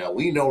good,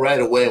 we know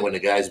right away when the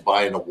guy's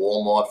buying a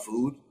Walmart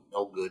food,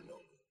 no good.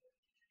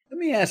 Let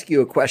me ask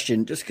you a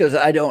question, just because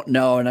I don't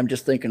know, and I'm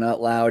just thinking out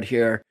loud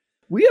here.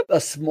 We have a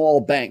small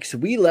bank, so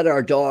we let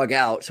our dog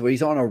out, so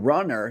he's on a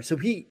runner. So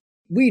we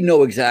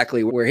know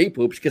exactly where he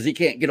poops because he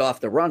can't get off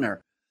the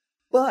runner.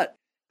 But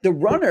the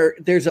runner,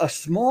 there's a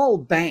small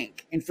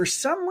bank, and for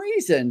some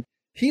reason,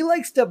 he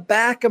likes to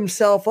back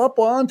himself up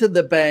onto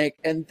the bank,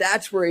 and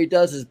that's where he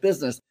does his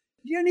business.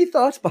 Do you have any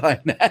thoughts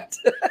behind that?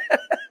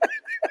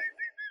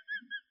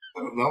 I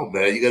don't know,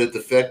 man. You got a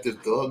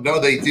defective dog? No,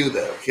 they do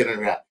that. I'm kidding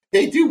around.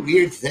 They do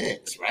weird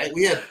things, right?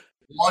 We had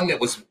one that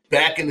was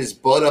backing his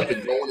butt up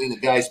and going in the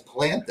guy's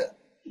planter.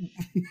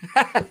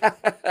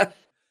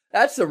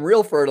 That's some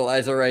real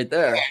fertilizer right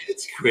there. Yeah,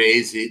 it's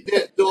crazy.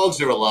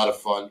 Dogs are a lot of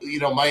fun.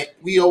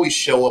 We always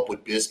show up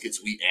with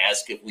biscuits. We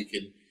ask if we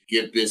can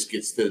give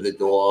biscuits to the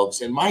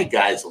dogs. And my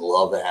guys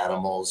love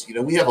animals.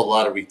 We have a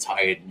lot of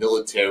retired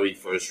military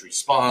first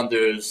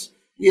responders.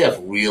 We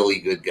have really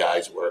good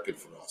guys working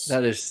for us.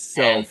 That is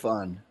so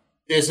fun.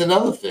 There's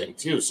another thing,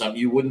 too, something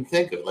you wouldn't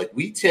think of. Like,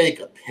 we take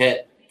a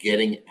pet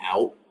getting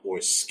out or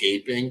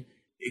escaping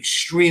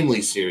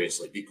extremely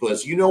seriously,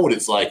 because you know what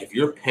it's like. If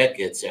your pet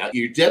gets out,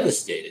 you're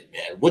devastated,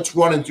 man. What's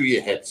running through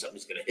your head?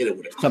 Something's going to hit it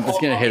with a car. Something's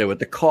going to hit it with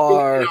the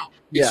car.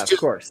 Yeah, of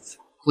course.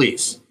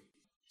 Please.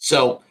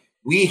 So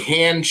we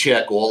hand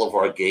check all of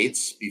our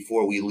gates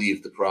before we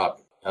leave the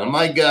property. None of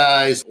my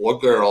guys or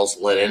girls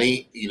let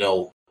any,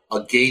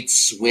 a gate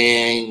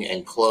swing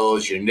and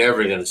close. You're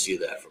never going to see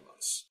that from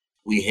us.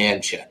 We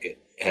hand check it.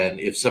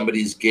 And if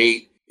somebody's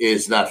gate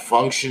is not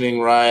functioning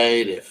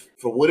right, if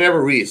for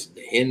whatever reason,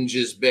 the hinge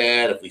is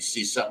bad, if we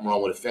see something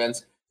wrong with a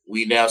fence,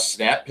 we now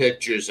snap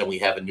pictures, and we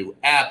have a new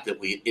app that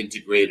we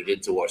integrated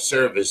into our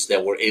service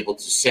that we're able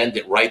to send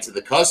it right to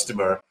the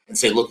customer and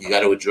say, look, you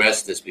got to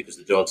address this because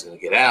the dog's going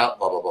to get out,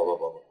 blah, blah, blah, blah,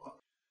 blah,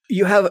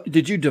 blah.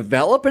 Did you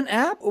develop an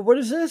app? Or what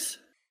is this?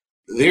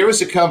 There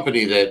is a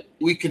company that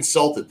we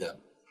consulted them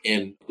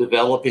in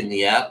developing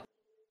the app,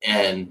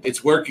 and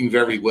it's working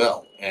very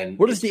well. And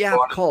what is the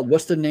app called?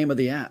 What's the name of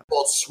the app? It's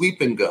called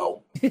Sweep and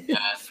Go.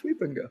 Sweep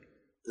and Go.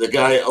 the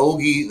guy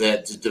Ogie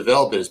that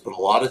developed it has put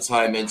a lot of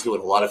time into it,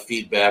 a lot of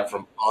feedback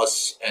from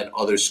us and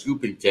other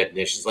scooping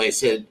technicians. Like I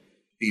said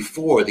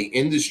before, the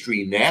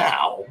industry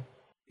now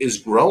is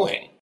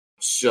growing.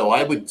 So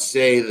I would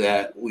say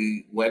that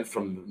we went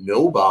from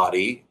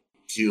nobody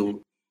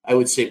to, I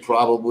would say,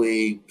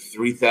 probably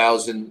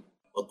 3,000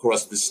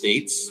 across the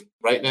states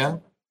right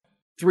now.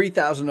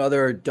 3,000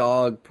 other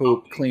dog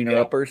poop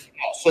cleaner-uppers.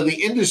 Yeah. So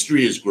the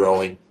industry is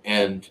growing,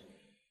 and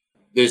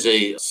there's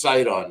a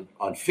site on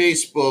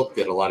Facebook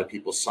that a lot of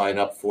people sign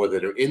up for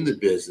that are in the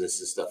business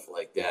and stuff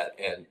like that.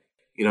 And,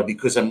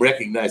 because I'm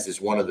recognized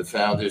as one of the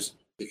founders,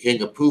 the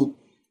king of poop,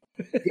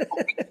 people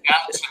reach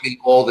out to me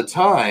all the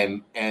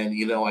time. And,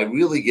 I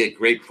really get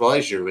great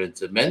pleasure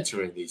into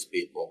mentoring these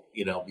people,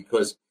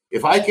 because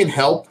if I can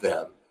help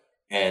them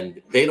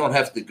and they don't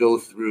have to go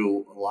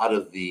through a lot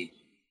of the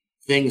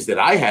things that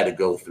I had to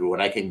go through,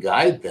 and I can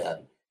guide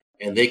them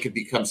and they can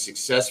become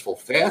successful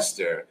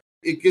faster,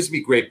 it gives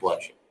me great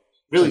pleasure.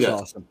 Really That's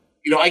does. Awesome.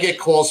 I get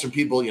calls from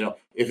people,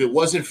 if it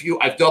wasn't for you,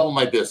 I've doubled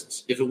my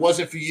business. If it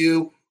wasn't for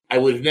you, I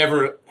would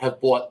never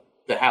have bought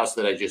the house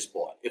that I just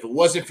bought. If it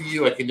wasn't for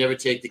you, I could never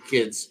take the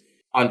kids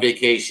on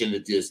vacation to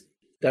Disney.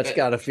 That's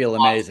got to feel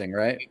amazing,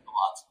 right?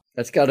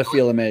 That's got to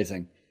feel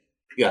amazing.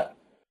 Yeah.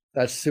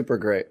 That's super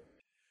great.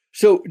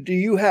 So do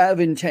you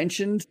have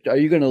intentions? Are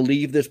you going to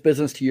leave this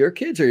business to your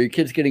kids, or are your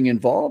kids getting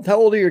involved? How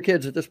old are your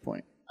kids at this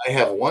point? I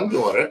have one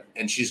daughter,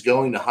 and she's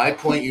going to High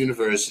Point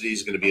University.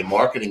 She's going to be a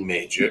marketing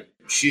major.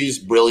 She's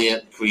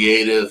brilliant,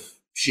 creative.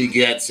 She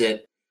gets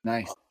it.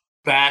 Nice.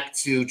 Back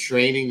to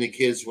training the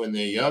kids when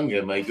they're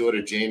younger. My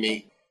daughter,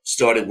 Jamie,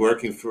 started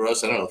working for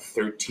us,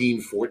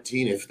 13,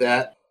 14, if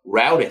that,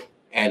 routing.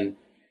 And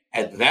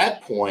at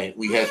that point,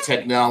 we had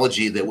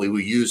technology that we were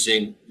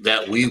using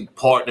that we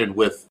partnered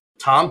with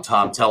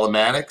TomTom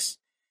Telematics,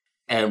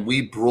 and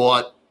we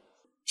brought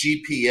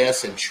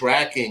GPS and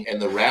tracking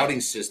and the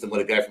routing system with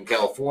a guy from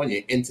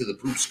California into the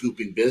poop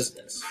scooping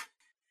business.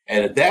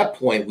 And at that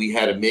point, we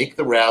had to make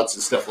the routes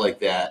and stuff like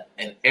that.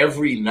 And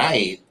every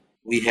night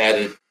we had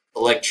to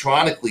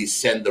electronically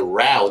send the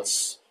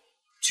routes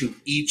to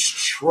each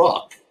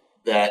truck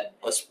that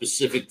a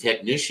specific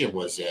technician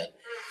was in.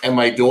 And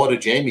my daughter,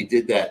 Jamie,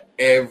 did that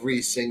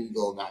every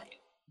single night.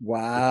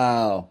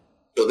 Wow.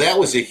 So that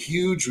was a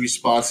huge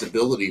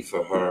responsibility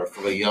for her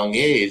from a young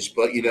age.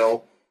 But,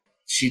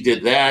 she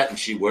did that, and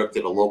she worked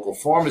at a local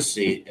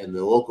pharmacy, and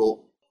the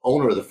local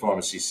owner of the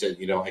pharmacy said,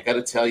 I got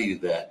to tell you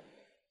that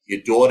your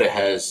daughter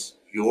has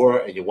your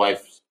and your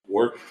wife's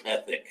work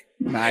ethic.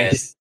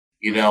 Nice.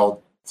 And,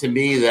 to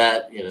me,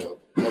 that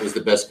was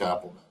the best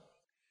compliment.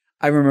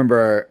 I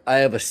remember I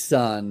have a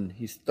son.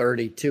 He's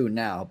 32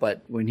 now,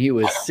 but when he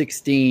was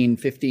 15,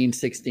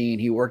 16,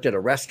 he worked at a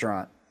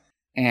restaurant.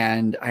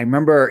 And I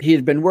remember he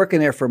had been working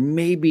there for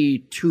maybe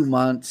 2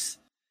 months.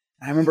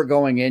 I remember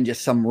going in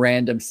just some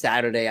random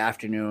Saturday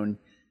afternoon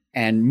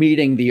and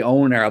meeting the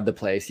owner of the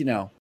place,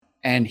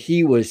 and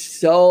he was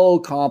so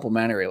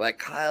complimentary. Like,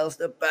 Kyle's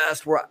the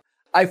best.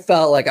 I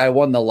felt like I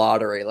won the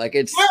lottery. Like,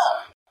 it's,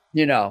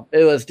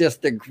 it was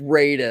just the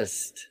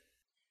greatest.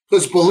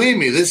 Because believe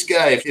me, this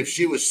guy, if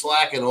she was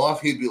slacking off,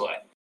 he'd be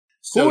like,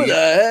 who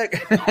the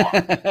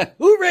heck?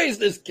 Who raised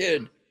this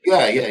kid?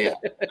 Yeah.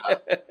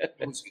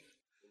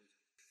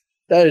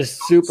 That is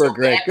super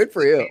great. Good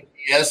for you.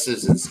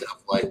 Yeses and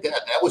stuff like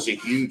that. That was a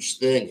huge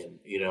thing. And,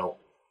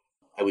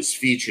 I was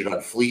featured on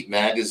Fleet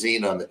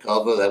magazine on the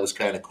cover. That was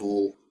kind of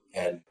cool.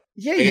 And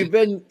yeah,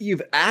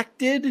 you've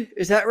acted.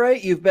 Is that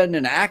right? You've been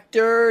an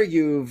actor.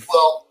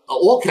 Well,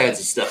 all kinds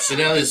of stuff. So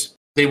now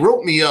they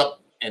wrote me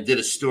up and did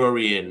a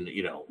story in,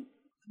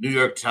 New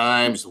York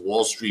Times, the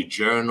Wall Street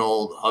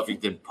Journal, the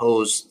Huffington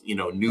Post,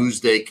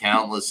 Newsday,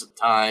 countless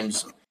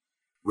times.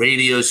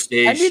 Radio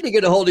station. I need to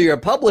get a hold of your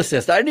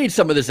publicist. I need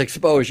some of this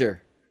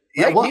exposure.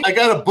 Yeah, right? Well, I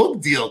got a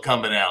book deal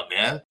coming out,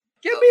 man.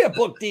 Give me a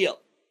book deal.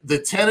 The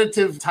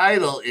tentative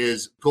title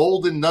is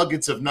Golden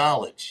Nuggets of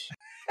Knowledge.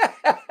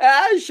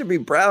 It should be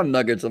Brown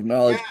Nuggets of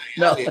Knowledge.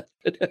 Yeah.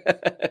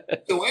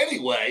 So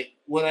anyway,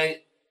 when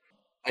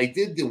I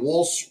did the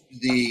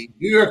New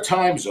York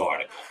Times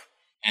article,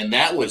 and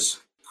that was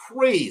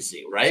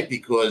crazy, right?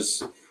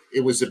 Because it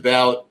was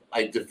about,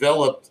 I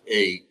developed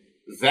a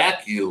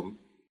vacuum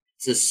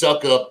to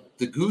suck up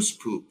the goose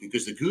poop,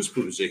 because the goose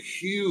poop is a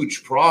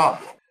huge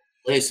problem.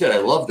 Like I said, I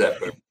love that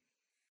bird.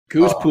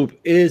 Goose poop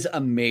is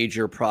a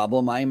major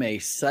problem. I'm a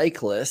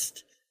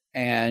cyclist,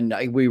 and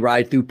we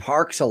ride through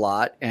parks a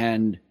lot.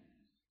 And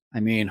I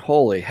mean,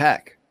 holy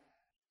heck.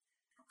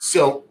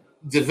 So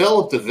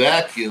developed a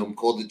vacuum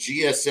called the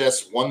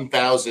GSS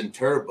 1000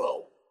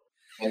 Turbo,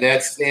 and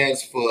that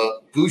stands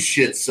for Goose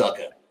Shit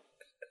Sucker.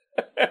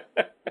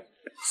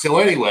 So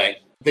anyway,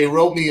 they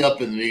wrote me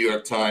up in the New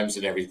York Times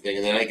and everything,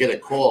 and then I get a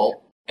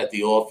call at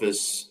the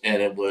office,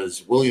 and it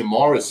was William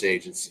Morris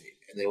Agency,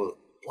 and they were,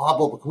 blah,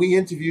 blah, blah, can we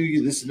interview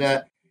you, this and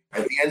that?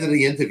 At the end of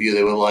the interview,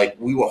 they were like,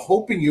 we were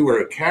hoping you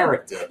were a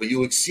character, but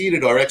you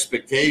exceeded our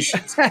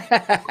expectations.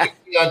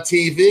 On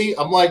TV?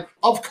 I'm like,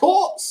 of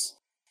course.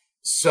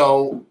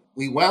 So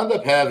we wound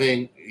up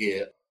having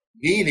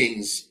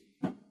meetings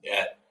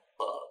at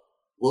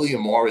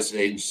William Morris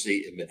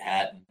agency in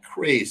Manhattan.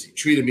 Crazy.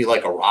 Treated me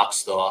like a rock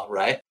star,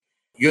 right?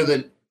 You're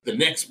the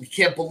next, we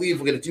can't believe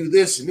we're going to do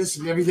this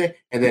and everything.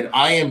 And then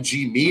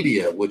IMG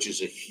Media, which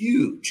is a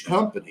huge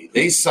company,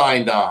 they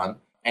signed on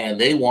and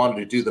they wanted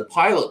to do the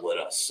pilot with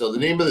us. So the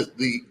name of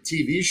the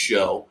TV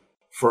show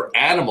for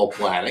Animal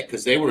Planet,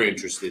 because they were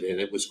interested in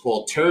it, was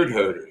called Turd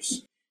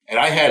Herders. And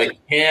I had a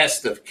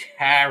cast of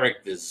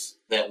characters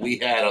that we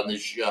had on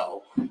this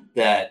show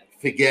that,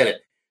 forget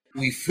it.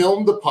 We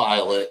filmed the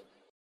pilot.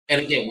 And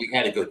again, we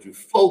had to go through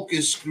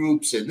focus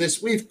groups and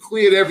this. We've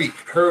cleared every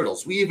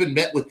hurdles. We even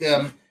met with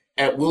them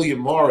at William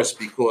Morris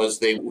because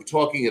they were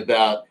talking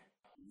about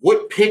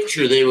what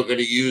picture they were going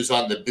to use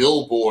on the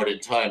billboard in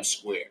Times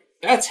Square.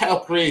 That's how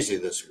crazy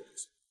this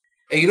was.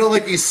 And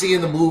like you see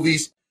in the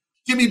movies,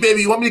 Jimmy,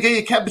 baby, you want me to get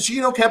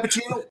you a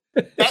cappuccino?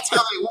 That's how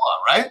they were,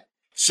 right?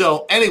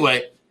 So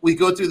anyway, we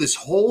go through this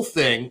whole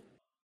thing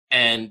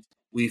and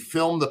we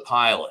film the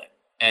pilot.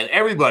 And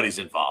everybody's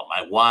involved.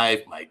 My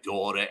wife, my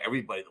daughter,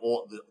 everybody,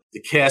 all the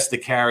cast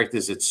of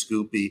characters at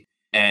Scoopy.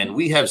 And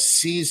we have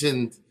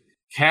seasoned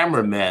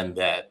cameramen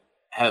that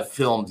have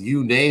filmed,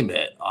 you name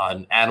it,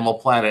 on Animal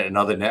Planet and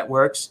other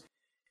networks.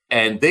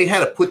 And they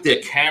had to put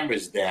their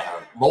cameras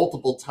down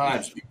multiple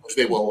times because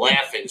they were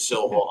laughing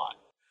so hard.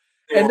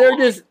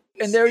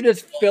 They're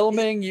just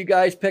filming you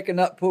guys picking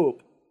up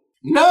poop.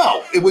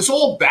 No, it was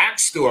all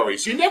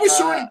backstories. You never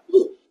saw any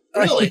poop.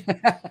 Really?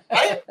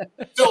 Right?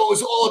 So it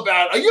was all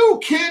about, are you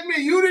kidding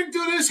me? You didn't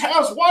do this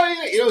house. Why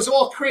didn't you? It was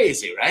all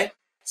crazy, right?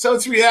 So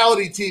it's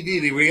reality TV.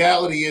 The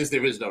reality is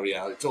there is no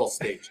reality. It's all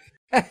staged.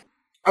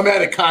 I'm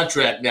out of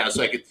contract now,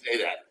 so I can say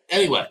that.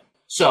 Anyway,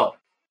 so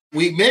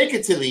we make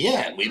it to the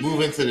end. We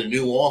move into the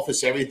new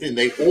office, everything.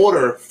 They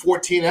order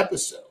 14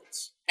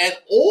 episodes. And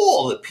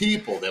all the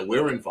people that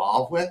we're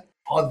involved with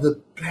are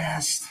the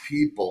best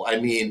people.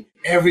 I mean,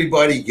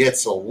 everybody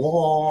gets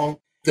along.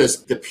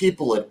 The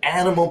people at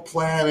Animal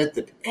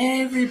Planet,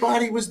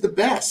 everybody was the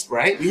best,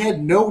 right? We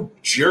had no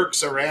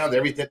jerks around,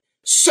 everything.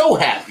 So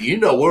happy.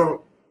 We're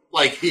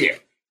like here.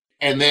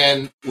 And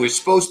then we're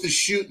supposed to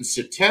shoot in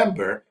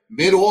September.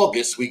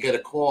 Mid-August, we get a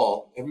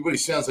call. Everybody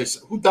sounds like,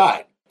 who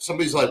died?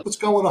 Somebody's like, what's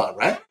going on,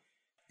 right?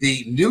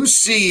 The new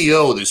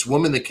CEO, this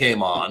woman that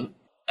came on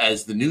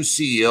as the new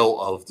CEO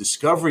of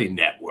Discovery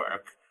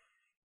Network,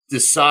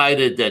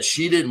 decided that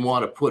she didn't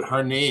want to put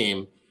her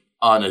name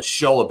on a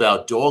show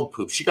about dog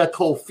poop. She got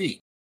cold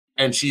feet.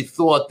 And she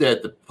thought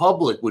that the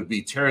public would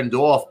be turned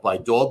off by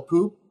dog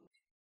poop.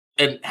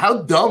 And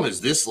how dumb is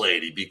this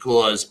lady?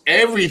 Because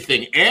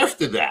everything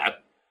after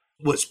that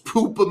was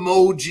poop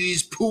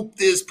emojis, poop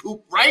this,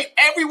 poop, right?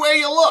 Everywhere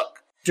you look.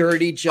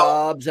 Dirty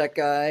Jobs, that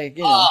guy.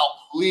 Oh,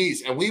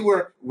 please. And we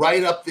were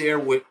right up there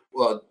with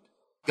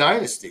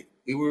Dynasty.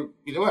 We were,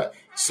 what?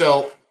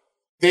 So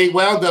they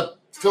wound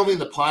up filming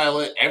the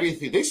pilot,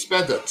 everything. They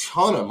spent a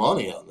ton of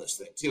money on this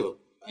thing, too.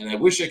 And I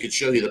wish I could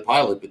show you the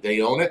pilot, but they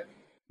own it.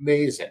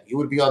 Amazing. You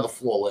would be on the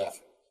floor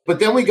laughing. But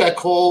then we got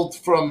called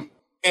from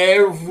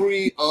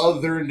every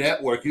other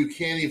network. You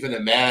can't even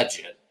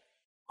imagine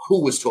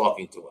who was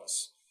talking to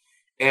us.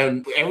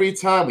 And every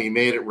time we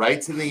made it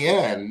right to the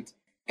end,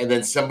 and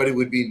then somebody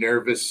would be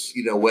nervous,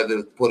 whether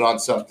to put on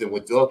something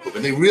with dog poop.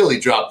 And they really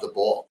dropped the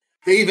ball.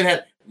 They even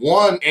had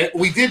one, and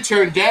we did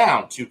turn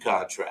down 2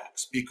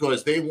 contracts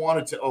because they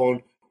wanted to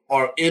own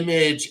our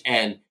image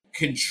and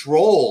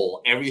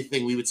control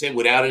everything we would say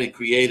without any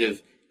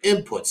creative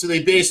input. So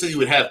they basically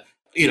would have,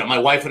 my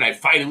wife and I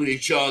fighting with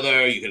each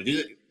other. You're going to do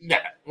that? No,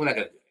 we're not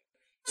going to do it.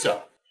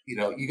 So,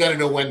 you got to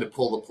know when to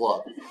pull the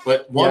plug.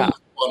 But one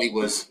funny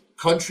was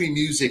country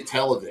music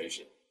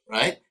television,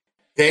 right?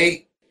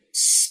 They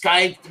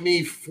Skyped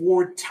me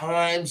 4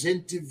 times,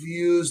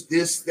 interviews,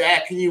 this,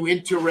 that, can you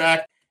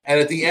interact? And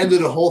at the end of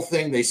the whole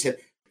thing, they said,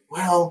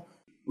 well,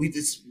 we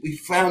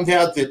found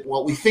out that,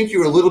 we think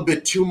you're a little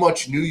bit too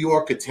much New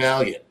York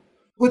Italian.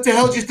 What the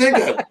hell did you think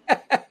of?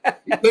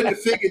 You couldn't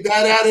have figured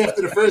that out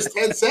after the first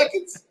 10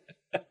 seconds?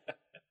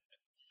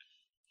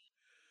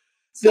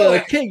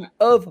 The king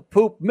of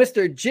poop,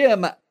 Mr.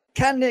 Jim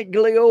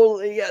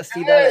Coniglione. Yes,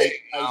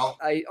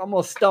 I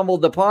almost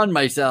stumbled upon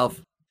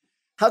myself.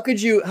 How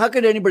could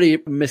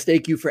anybody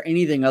mistake you for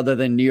anything other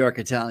than New York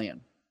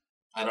Italian?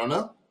 I don't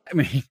know. I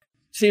mean,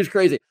 seems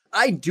crazy.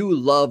 I do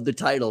love the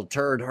title,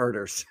 Turd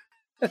Herders.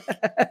 I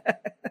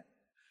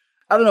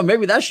don't know.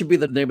 Maybe that should be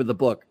the name of the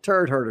book,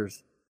 Turd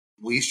Herders.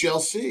 We shall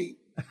see.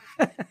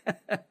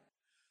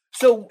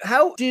 So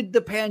how did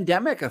the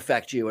pandemic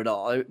affect you at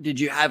all?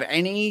 Did you have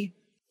any?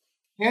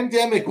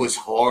 Pandemic was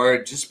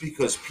hard just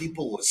because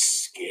people were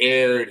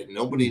scared and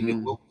nobody knew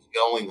what was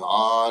going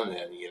on.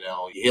 And, you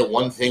hear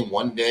one thing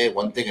one day,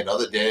 one thing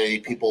another day,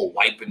 people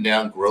wiping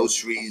down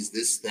groceries,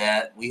 this,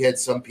 that. We had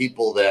some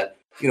people that,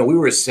 we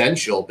were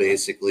essential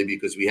basically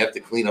because we have to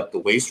clean up the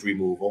waste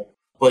removal.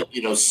 But,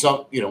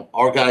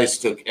 our guys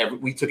took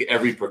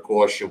every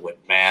precaution with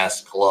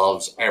masks,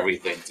 gloves,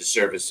 everything to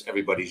service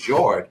everybody's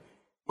yard.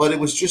 But it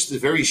was just a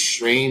very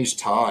strange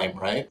time,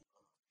 right?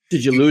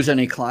 Did you lose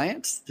any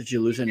clients? Did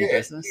you lose any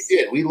business? We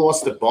did. We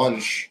lost a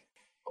bunch.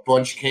 A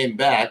bunch came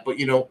back. But,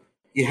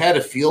 you had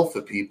a feel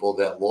for people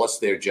that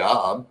lost their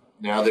job.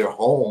 Now they're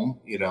home,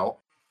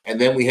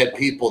 and then we had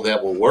people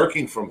that were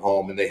working from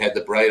home and they had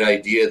the bright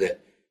idea that,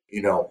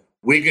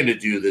 we're going to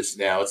do this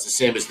now. It's the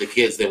same as the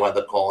kids. They wound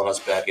up calling us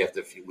back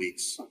after a few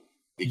weeks.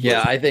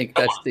 Yeah, I think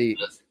that's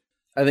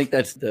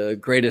the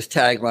greatest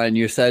tagline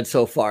you said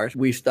so far.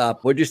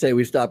 What'd you say?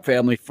 We stop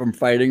family from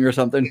fighting or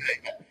something?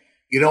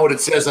 You know what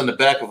it says on the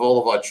back of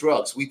all of our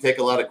trucks? We take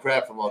a lot of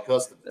crap from our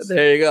customers.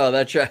 There you go.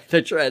 That's right.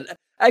 That's right.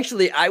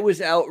 Actually, I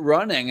was out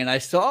running and I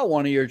saw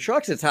one of your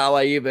trucks. It's how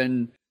I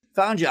even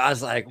found you. I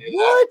was like,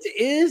 what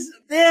is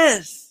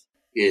this?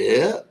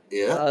 Yeah.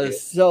 I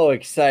was so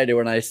excited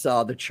when I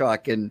saw the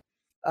truck and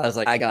I was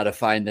like, I got to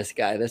find this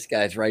guy. This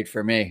guy's right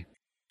for me.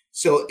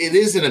 So it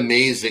is an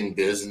amazing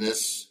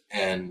business,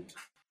 and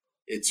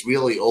it's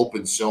really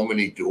opened so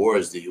many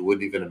doors that you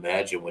wouldn't even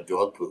imagine with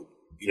dog poop.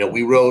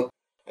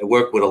 I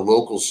worked with a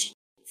local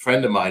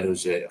friend of mine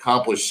who's an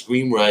accomplished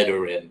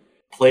screenwriter and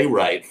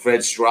playwright, Fred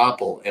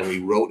Stroppel, and we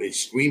wrote a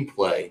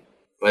screenplay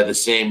by the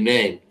same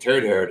name,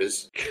 Turd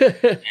Herders.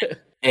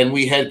 And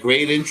we had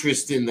great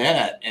interest in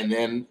that. And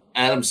then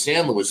Adam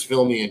Sandler was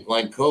filming in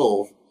Glen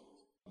Cove,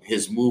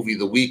 his movie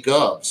The Week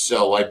Of.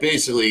 So I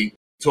basically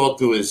talked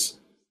to his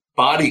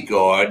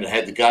bodyguard and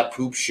had the got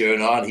poop shirt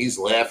on. He's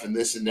laughing,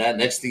 this and that.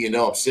 Next thing you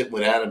know, I'm sitting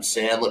with Adam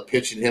Sandler,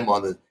 pitching him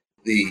on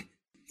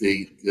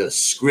the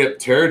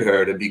script Turd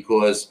Herder,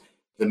 because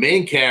the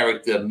main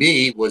character,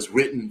 me, was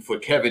written for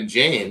Kevin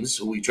James,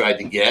 who we tried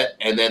to get,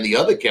 and then the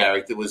other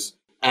character was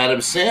Adam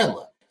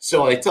Sandler.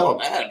 So I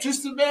told him, Adam,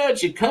 just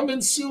imagine,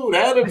 coming soon,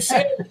 Adam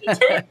Sandler,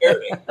 Turd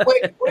Herder.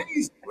 Like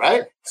crazy,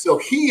 right? So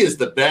he is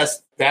the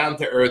best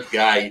down-to-earth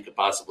guy you could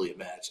possibly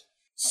imagine.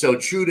 So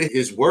true to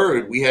his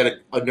word, we had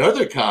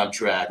another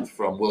contract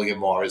from William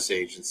Morris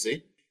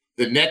Agency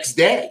the next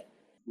day,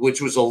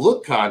 which was a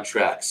look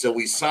contract. So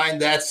we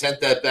signed that,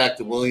 sent that back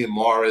to William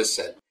Morris,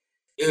 and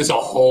there's a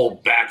whole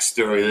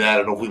backstory to that. I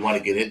don't know if we want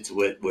to get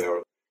into it,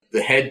 where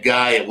the head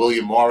guy at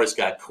William Morris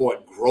got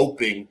caught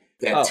groping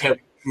that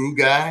Terry Crew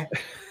guy.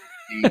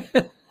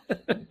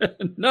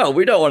 No,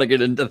 we don't want to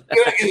get into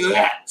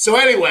that. So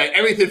anyway,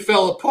 everything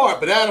fell apart,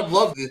 but Adam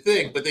loved the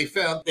thing. But they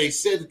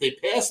said that they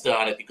passed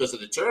on it because of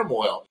the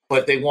turmoil,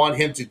 but they want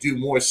him to do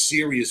more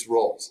serious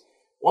roles.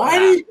 Why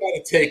do you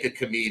got to take a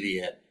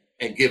comedian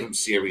and give him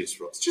serious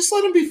roles? Just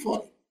let him be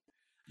funny.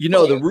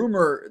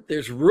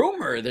 There's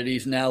rumor that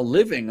he's now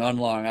living on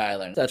Long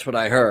Island. That's what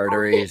I heard.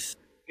 Or he is.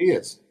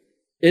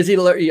 Is he?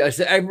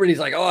 Everybody's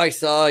like, I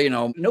saw,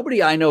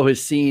 nobody I know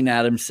has seen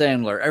Adam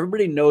Sandler.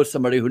 Everybody knows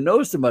somebody who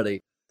knows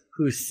somebody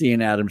who's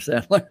seen Adam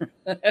Sandler.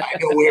 I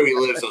know where he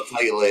lives. I'll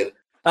tell you later.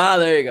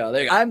 There you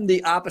go. I'm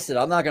the opposite.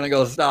 I'm not going to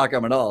go stalk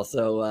him at all.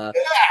 So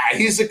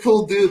he's a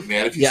cool dude,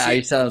 man.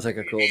 He sounds like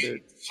a cool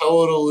dude.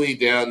 Totally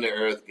down to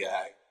earth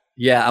guy.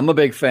 Yeah, I'm a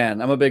big fan,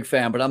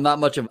 but I'm not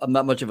much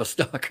of a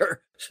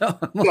stalker. So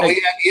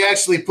he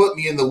actually put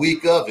me in the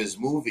week of his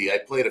movie. I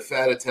played a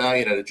fat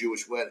Italian at a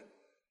Jewish wedding.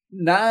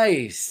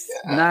 Nice.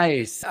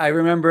 I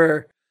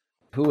remember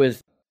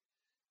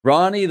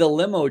Ronnie the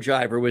limo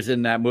driver was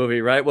in that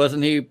movie, right?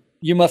 Wasn't he?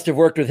 You must have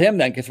worked with him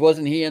then, because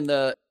wasn't he in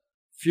the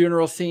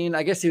funeral scene?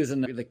 I guess he was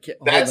in the casket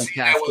or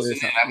something. I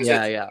was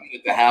at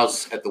the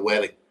house at the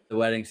wedding. The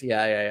weddings,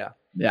 yeah.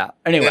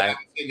 Anyway, I was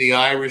in The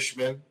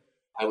Irishman.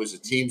 I was a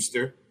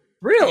Teamster.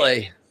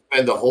 Really?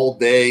 Spend the whole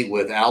day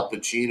with Al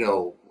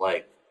Pacino,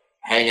 like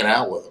hanging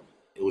out with him.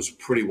 It was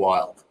pretty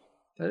wild.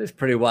 That is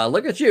pretty wild.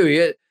 Look at you.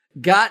 You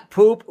got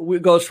poop.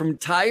 It goes from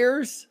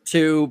tires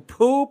to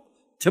poop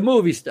to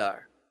movie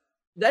star.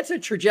 That's a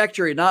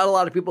trajectory not a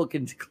lot of people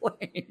can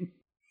claim.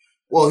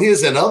 Well,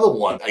 here's another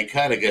one. I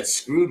kind of got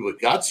screwed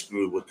with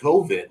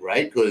COVID,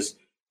 right? Because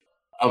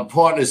I'm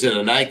partners in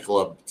a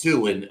nightclub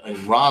too in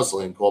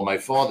Roslyn called My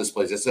Father's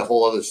Place. That's a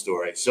whole other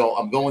story. So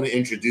I'm going to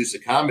introduce a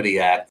comedy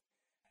act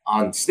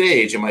on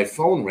stage and my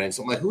phone rings.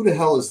 I'm like, who the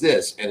hell is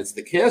this? And it's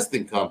the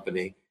casting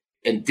company.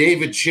 And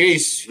David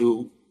Chase,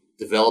 who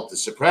developed The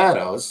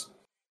Sopranos,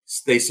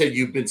 they said,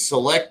 you've been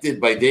selected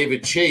by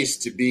David Chase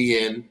to be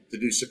in the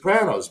new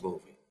Sopranos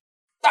movie.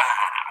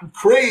 I'm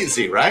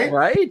crazy, right?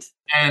 Right.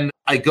 And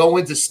I go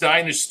into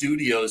Steiner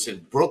Studios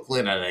in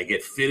Brooklyn and I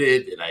get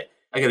fitted, and I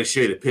got to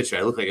show you the picture.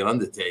 I look like an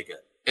Undertaker.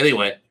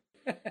 Anyway,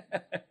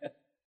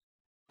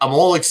 I'm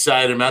all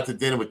excited. I'm out to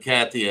dinner with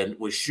Kathy, and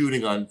we're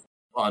shooting on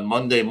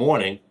Monday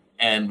morning,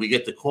 and we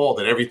get the call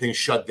that everything's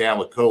shut down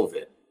with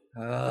COVID.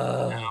 And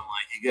I'm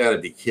like, you got to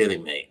be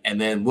kidding me.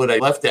 And then what I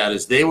left out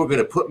is they were going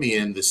to put me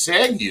in the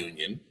SAG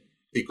union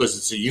because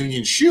it's a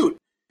union shoot.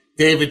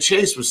 David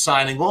Chase was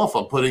signing off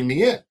on putting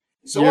me in.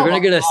 So you're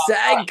going to get a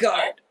SAG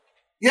card.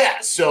 Yeah.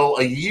 So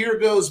a year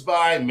goes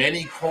by,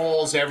 many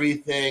calls,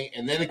 everything.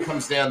 And then it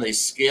comes down. They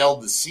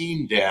scaled the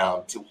scene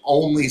down to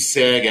only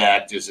SAG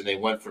actors. And they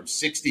went from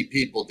 60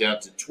 people down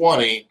to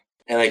 20.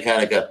 And I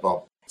kind of got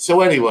bumped. So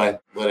anyway,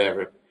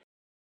 whatever.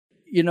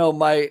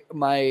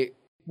 My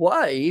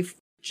wife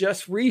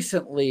just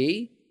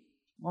recently,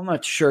 I'm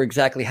not sure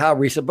exactly how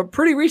recent, but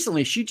pretty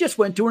recently, she just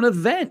went to an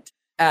event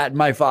at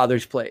My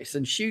Father's Place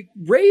and she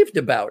raved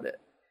about it.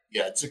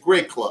 Yeah, it's a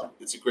great club.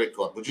 It's a great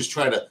club. We're just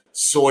trying to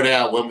sort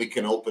out when we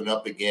can open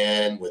up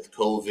again with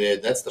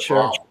COVID. That's the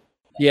Sure. problem.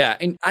 Yeah.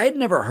 And I had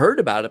never heard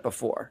about it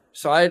before.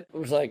 So I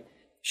was like,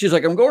 she's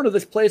like, I'm going to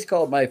this place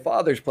called my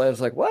father's place. I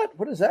was like, what?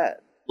 What is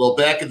that? Well,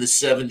 back in the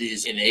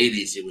 70s and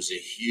 80s, it was a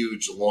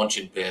huge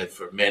launching pad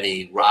for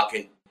many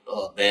rocking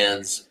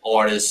bands,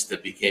 artists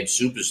that became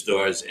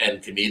superstars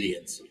and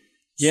comedians.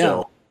 Yeah.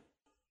 So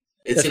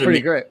it's That's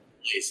pretty great.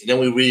 place. And then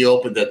we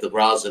reopened at the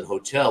Roslyn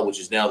Hotel, which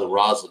is now the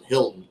Roslyn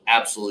Hilton.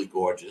 Absolutely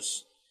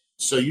gorgeous.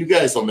 So you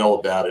guys will know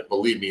about it,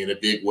 believe me, in a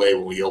big way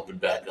when we open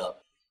back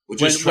up. We're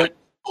just trying to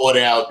sort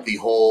out the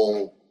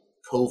whole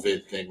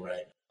COVID thing,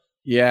 right?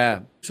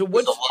 Yeah. So a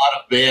lot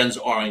of bands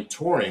aren't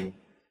touring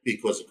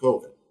because of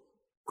COVID.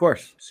 Of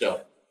course.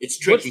 So it's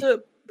tricky.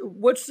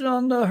 What's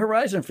on the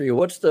horizon for you?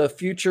 What's the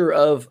future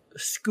of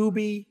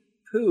Scooby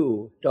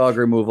Doo dog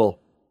removal?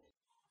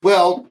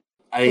 Well,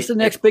 what's the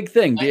next big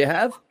thing? Do you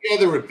have?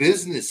 Together a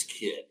business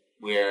kit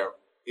where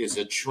is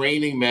a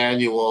training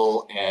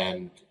manual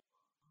and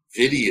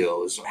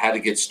videos on how to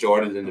get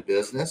started in the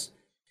business.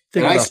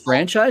 Think about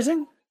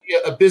franchising? Yeah,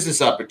 a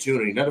business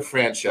opportunity, not a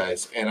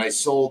franchise. And I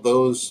sold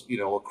those,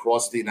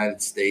 across the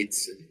United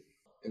States.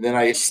 And then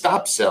I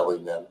stopped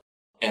selling them.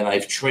 And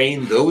I've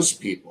trained those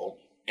people.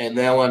 And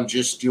now I'm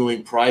just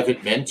doing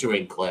private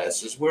mentoring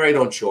classes where I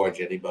don't charge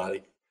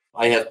anybody.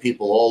 I have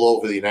people all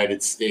over the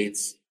United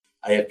States.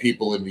 I have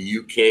people in the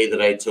UK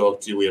that I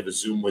talk to. We have a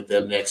Zoom with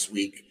them next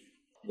week,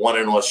 one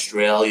in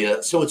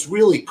Australia. So it's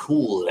really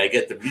cool that I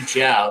get to reach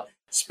out,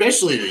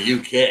 especially the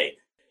UK,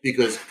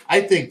 because I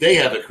think they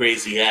have a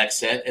crazy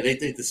accent and they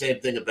think the same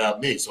thing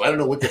about me. So I don't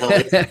know what the hell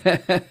they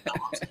think.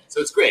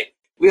 So it's great.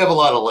 We have a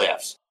lot of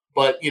laughs.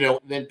 But,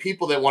 then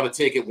people that want to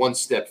take it one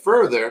step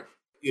further,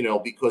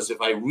 because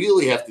if I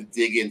really have to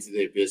dig into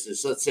their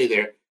business, let's say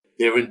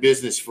they're in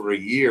business for a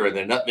year and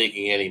they're not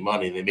making any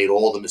money, they made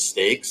all the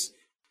mistakes.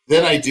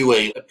 Then I do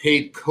a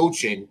paid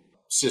coaching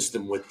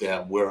system with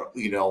them where,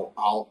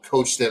 I'll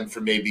coach them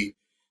for maybe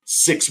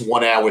 6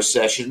 1-hour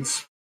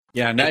sessions.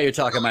 Yeah, now you're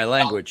talking my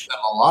language.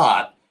 A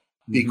lot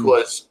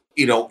because,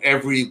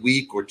 every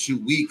week or 2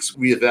 weeks,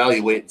 we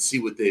evaluate and see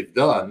what they've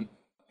done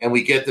and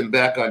we get them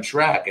back on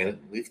track. And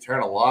we've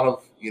turned a lot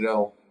of,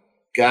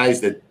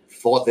 guys that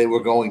thought they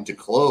were going to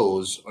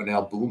close are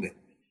now booming.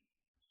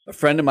 A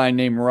friend of mine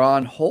named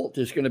Ron Holt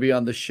is going to be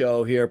on the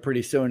show here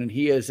pretty soon. And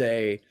he's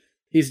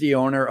the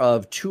owner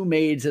of Two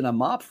Maids and a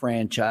Mop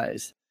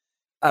franchise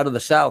out of the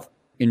South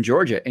in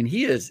Georgia. And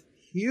he is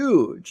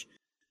huge,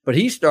 but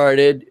he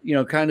started,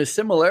 kind of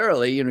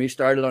similarly, he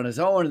started on his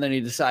own and then he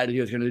decided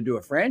he was going to do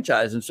a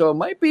franchise. And so it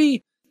might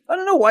be, I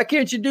don't know, why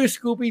can't you do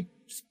Scooby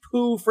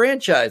Doo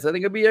franchise? I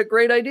think it'd be a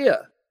great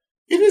idea.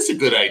 It is a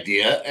good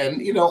idea.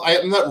 And,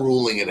 I'm not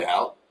ruling it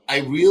out.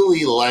 I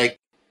really like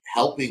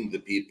helping the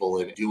people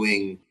and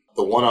doing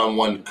the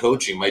one-on-one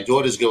coaching. My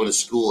daughter's going to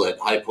school at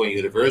High Point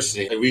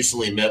University. I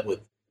recently met with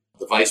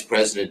the vice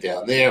president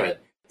down there, and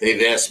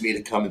they've asked me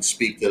to come and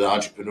speak to the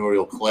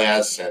entrepreneurial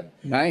class and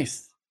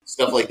nice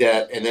stuff like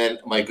that. And then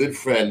my good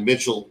friend,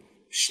 Mitchell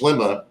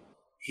Schlimmer,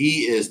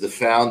 he is the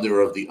founder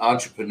of the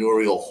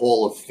Entrepreneurial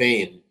Hall of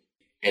Fame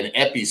and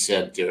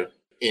Epicenter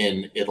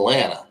in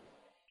Atlanta.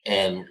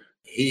 And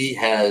he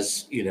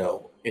has,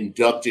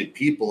 inducted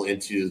people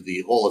into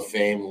the Hall of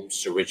Fame.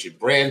 Sir Richard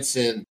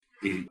Branson,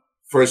 the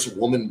first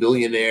woman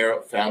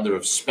billionaire, founder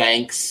of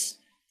Spanx.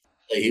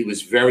 He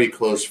was very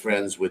close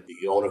friends with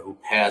the owner who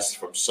passed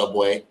from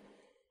Subway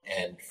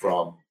and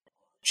from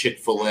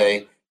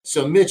Chick-fil-A.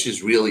 So Mitch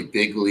is really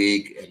big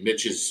league, and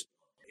Mitch is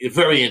a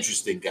very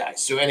interesting guy.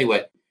 So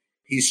anyway,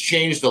 he's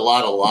changed a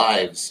lot of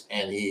lives,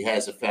 and he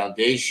has a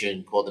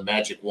foundation called the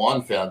Magic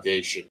Wand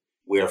Foundation,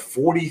 where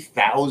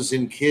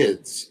 40,000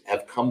 kids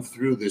have come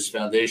through this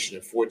foundation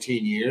in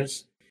 14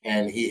 years.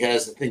 And he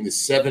has, the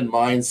 7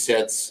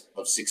 mindsets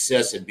of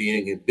success in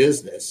being in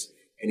business,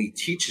 and he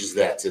teaches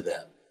that to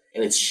them.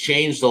 And it's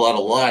changed a lot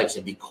of lives.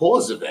 And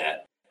because of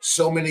that,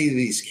 so many of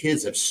these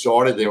kids have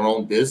started their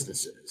own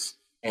businesses.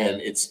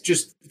 And it's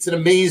an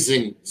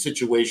amazing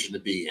situation to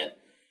be in.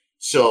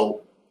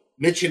 So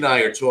Mitch and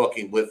I are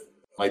talking with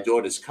my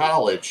daughter's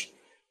college.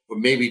 We're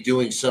maybe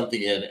doing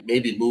something and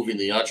maybe moving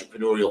the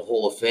Entrepreneurial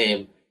Hall of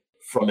Fame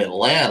from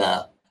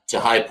Atlanta to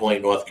High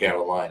Point, North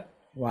Carolina.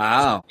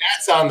 Wow. So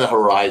that's on the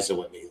horizon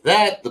with me.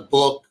 That, the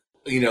book,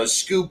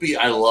 Scoopy,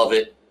 I love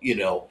it.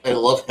 I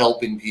love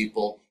helping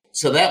people.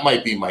 So that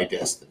might be my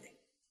destiny.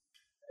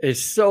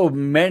 It's so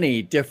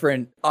many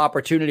different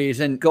opportunities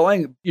and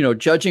going,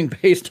 judging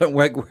based on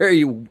where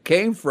you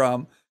came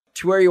from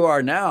to where you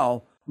are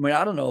now. I mean,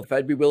 I don't know if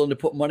I'd be willing to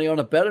put money on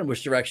a bet in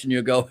which direction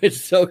you go.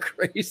 It's so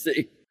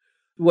crazy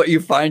what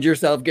you find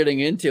yourself getting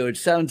into. It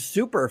sounds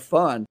super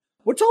fun.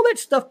 What's all that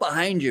stuff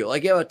behind you?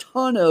 Like you have a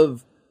ton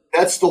of...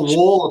 That's the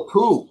wall of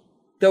poo.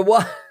 The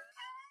what?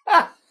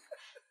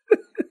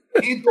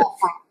 People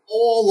from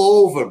all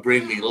over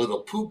bring me little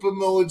poop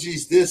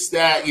emojis, this,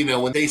 that.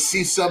 When they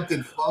see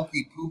something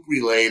funky poop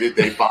related,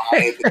 they buy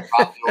it, they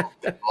drop it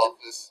off their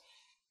office.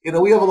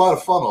 We have a lot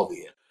of fun over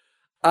here.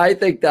 I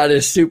think that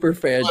is super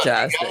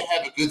fantastic. Look, you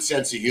gotta have a good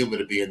sense of humor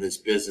to be in this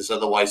business,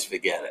 otherwise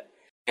forget it.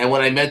 And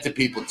when I meant to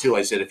people too,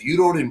 I said, if you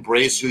don't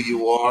embrace who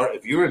you are,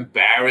 if you're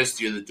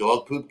embarrassed, you're the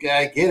dog poop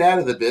guy, get out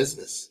of the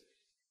business.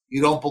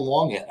 You don't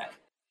belong in it.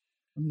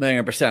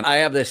 1,000,000%. I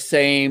have the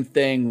same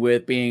thing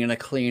with being a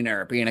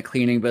cleaner, being a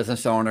cleaning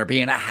business owner,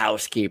 being a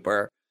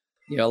housekeeper.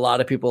 A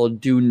lot of people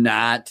do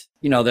not,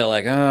 they're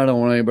like, oh, I don't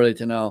want anybody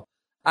to know.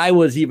 I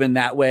was even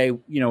that way,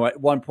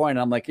 at one point.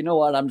 I'm like, you know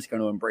what? I'm just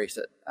going to embrace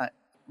it.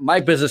 My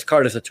business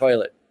card is a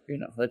toilet. There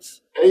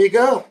you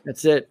go.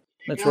 That's it.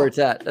 That's where it's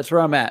at. That's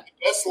where I'm at.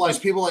 Best lines.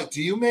 People are like,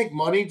 do you make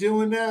money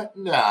doing that?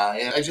 Nah,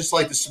 I just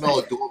like the smell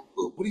of dog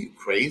poop. What are you,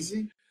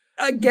 crazy?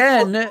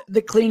 Again,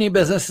 the cleaning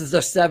business is the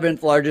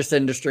 7th largest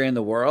industry in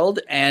the world.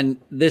 And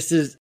this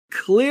is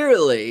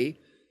clearly,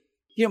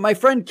 my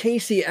friend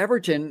Casey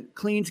Everton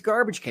cleans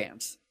garbage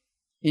cans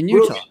in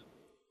Utah.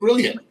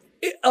 Brilliant.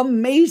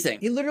 Amazing.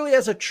 He literally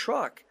has a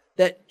truck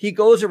that he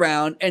goes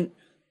around and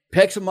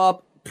picks them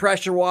up,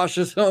 pressure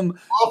washes them.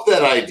 Love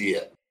that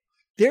idea.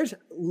 There's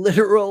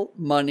literal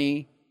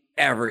money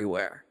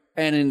everywhere.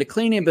 And in the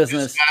cleaning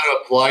business, you just got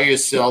to apply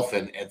yourself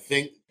and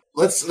think.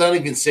 Let's not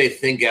even say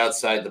think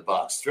outside the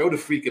box. Throw the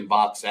freaking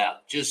box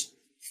out. Just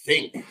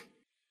think.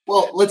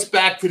 Well, let's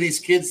back to these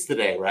kids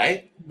today,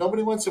 right?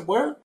 Nobody wants to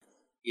work.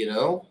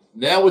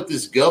 Now with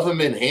this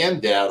government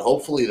handout,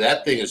 hopefully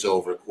that thing is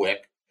over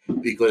quick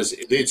because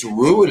it's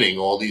ruining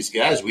all these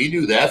guys. We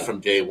knew that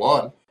from day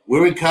one.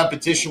 We're in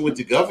competition with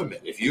the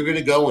government. If you're going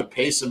to go and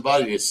pay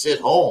somebody to sit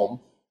home,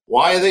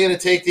 why are they going to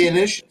take the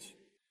initiative?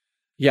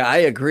 Yeah, I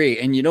agree.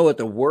 And you know what?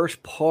 The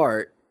worst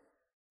part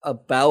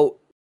about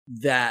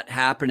that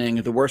happening,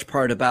 the worst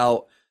part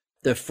about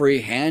the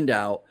free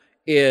handout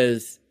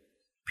is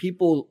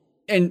people,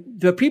 and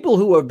the people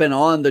who have been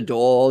on the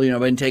dole,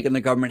 been taking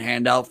the government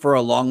handout for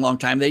a long, long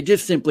time, they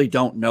just simply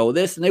don't know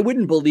this. And they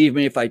wouldn't believe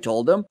me if I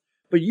told them.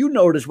 But you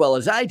know it as well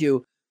as I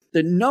do.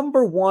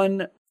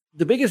 The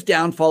biggest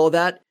downfall of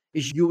that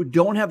is you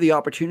don't have the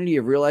opportunity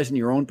of realizing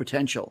your own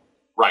potential.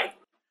 Right.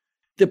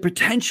 The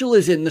potential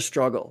is in the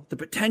struggle. The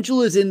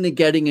potential is in the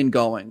getting and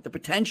going. The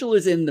potential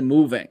is in the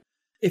moving.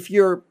 If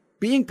you're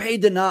being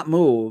paid to not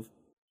move,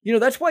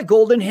 that's why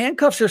golden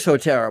handcuffs are so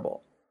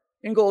terrible.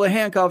 And golden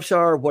handcuffs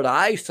are what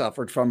I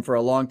suffered from for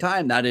a long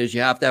time. That is,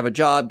 you have to have a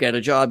job, get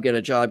a job, get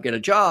a job, get a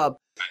job.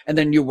 And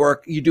then you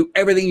work, you do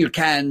everything you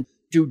can,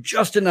 do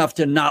just enough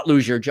to not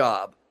lose your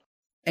job.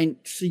 And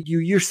so you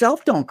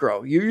yourself don't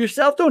grow. You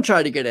yourself don't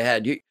try to get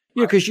ahead.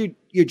 Because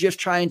you're just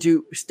trying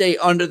to stay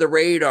under the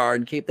radar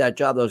and keep that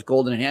job, those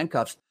golden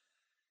handcuffs.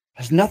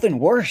 There's nothing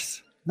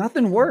worse.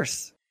 Nothing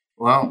worse.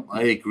 Well,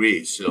 I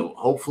agree. So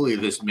hopefully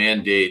this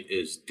mandate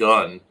is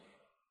done.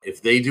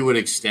 If they do an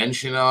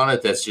extension on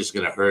it, that's just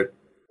going to hurt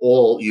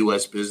all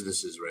U.S.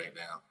 businesses right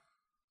now.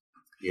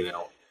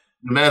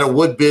 No matter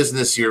what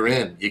business you're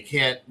in, you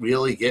can't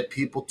really get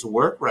people to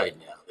work right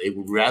now. They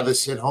would rather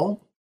sit home.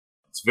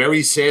 It's a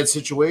very sad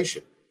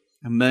situation.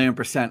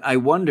 1,000,000%. I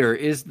wonder,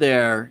 is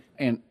there,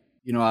 and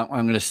I'm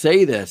going to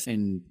say this,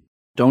 and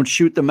don't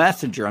shoot the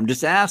messenger. I'm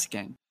just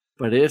asking,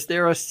 but is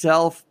there a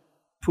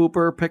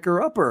self-pooper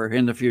picker-upper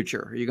in the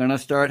future? Are you going to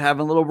start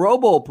having little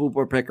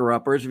robo-pooper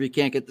picker-uppers if you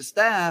can't get the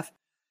staff?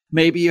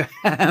 Maybe you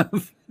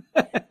have.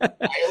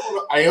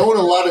 I own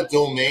a lot of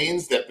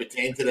domains that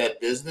pertain to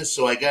that business,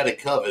 so I got it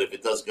covered if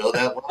it does go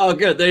that way. Oh,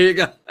 good. There you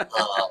go.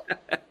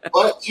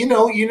 But you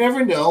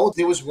never know.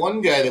 There was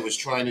one guy that was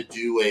trying to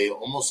do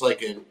almost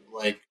like an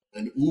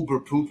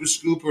Uber pooper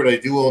scooper, and I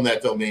do own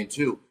that domain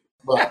too.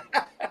 But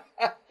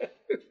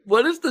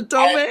what is the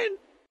domain?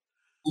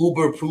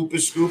 Uber pooper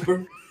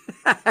scooper.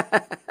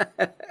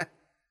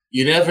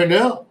 You never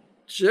know.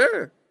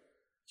 Sure.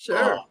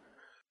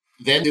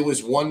 Then there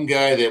was one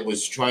guy that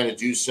was trying to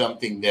do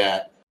something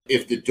that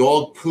if the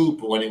dog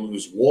pooped when it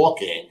was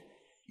walking,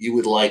 you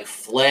would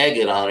flag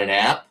it on an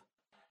app,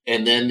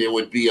 and then there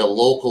would be a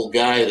local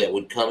guy that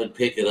would come and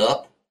pick it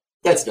up.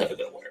 That's never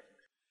going to work.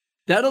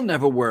 That'll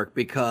never work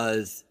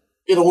because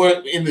it'll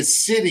work in the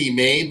city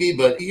maybe,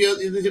 but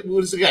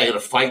what is the guy going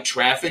to fight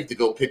traffic to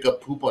go pick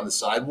up poop on the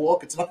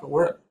sidewalk? It's not going to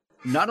work.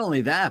 Not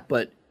only that,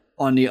 but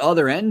on the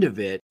other end of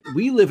it,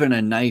 we live in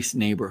a nice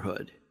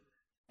neighborhood.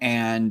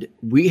 And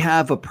we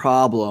have a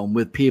problem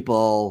with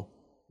people,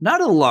 not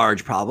a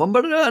large problem,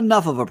 but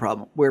enough of a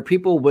problem, where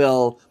people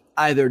will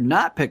either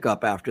not pick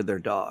up after their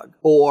dog,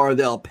 or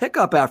they'll pick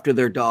up after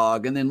their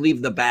dog and then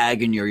leave the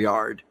bag in your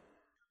yard,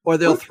 or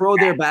they'll throw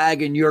their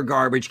bag in your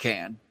garbage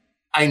can.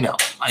 I know.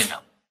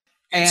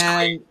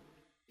 And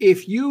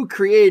if you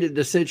created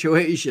a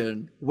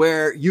situation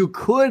where you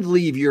could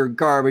leave your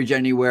garbage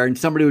anywhere and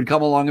somebody would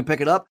come along and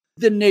pick it up,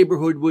 the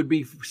neighborhood would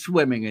be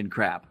swimming in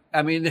crap.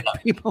 I mean,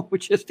 people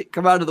would just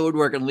come out of the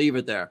woodwork and leave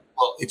it there.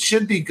 Well, it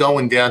should be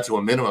going down to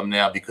a minimum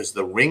now because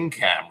the Ring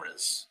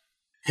cameras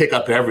pick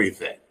up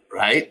everything,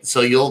 right?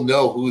 So you'll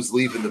know who's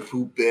leaving the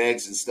poop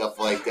bags and stuff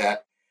like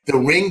that. The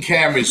Ring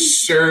cameras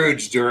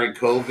surged during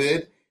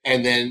COVID,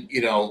 and then,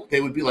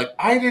 they would be like,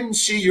 I didn't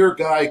see your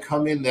guy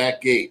come in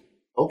that gate.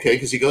 Okay,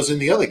 because he goes in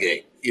the other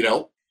gate,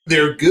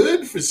 They're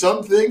good for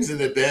some things and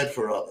they're bad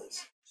for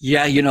others.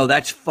 Yeah,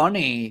 that's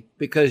funny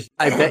because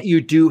I bet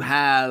you do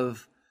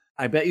have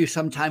I bet you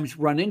sometimes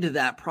run into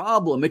that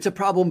problem. It's a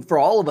problem for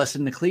all of us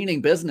in the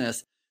cleaning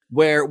business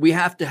where we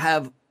have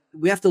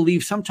to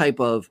leave some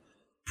type of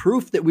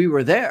proof that we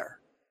were there.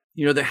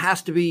 There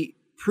has to be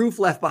proof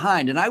left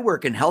behind. And I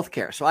work in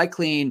healthcare. So I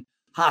clean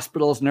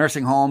hospitals,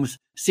 nursing homes,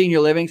 senior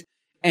livings.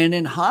 And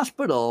in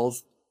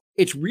hospitals,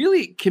 it's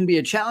really can be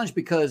a challenge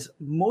because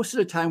most of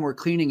the time we're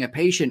cleaning a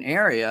patient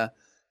area,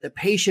 the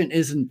patient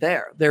isn't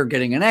there. They're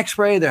getting an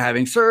x-ray, they're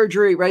having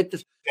surgery, right?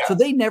 So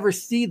they never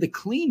see the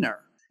cleaner.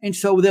 And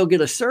so they'll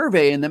get a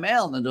survey in the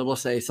mail and it'll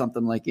say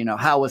something like,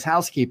 how was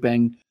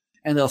housekeeping?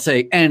 And they'll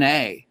say NA.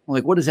 I'm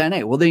like, what is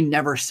NA? Well, they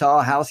never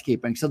saw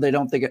housekeeping. So they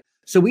don't think it.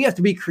 So we have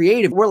to be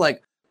creative. We're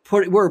like,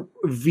 we're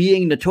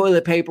V'ing the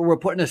toilet paper. We're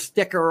putting a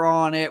sticker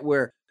on it.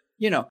 We're,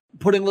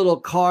 putting little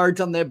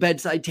cards on the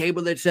bedside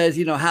table that says,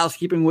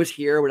 housekeeping was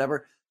here or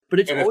whatever. But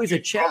it's always a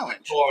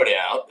challenge. Card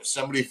out. If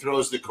somebody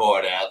throws the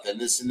card out, then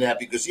this and that,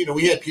 because,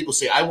 we had people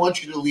say, I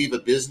want you to leave a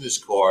business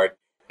card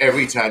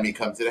every time you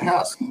come to the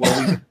house.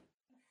 Well,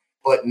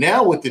 but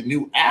now with the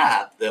new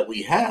app that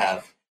we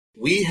have,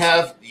 you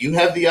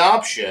have the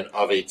option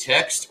of a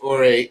text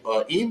or a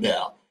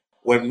email.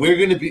 When we're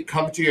going to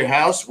come to your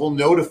house, we'll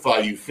notify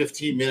you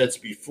 15 minutes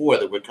before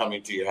that we're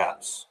coming to your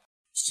house.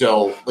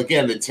 So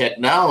again, the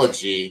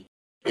technology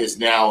is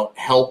now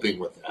helping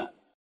with that.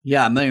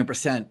 Yeah,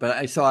 1,000,000%.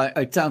 But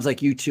it sounds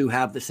like you two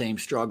have the same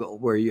struggle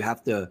where you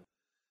have to,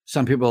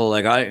 some people are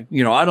like, I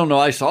don't know,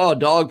 I saw a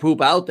dog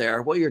poop out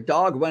there. Well, your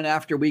dog went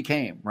after we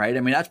came, right? I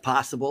mean, that's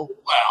possible.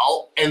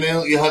 Well, and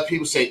then you have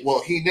people say,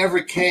 well, he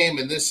never came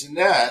and this and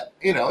that.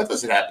 It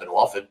doesn't happen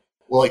often.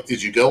 Well, like,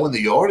 did you go in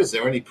the yard? Is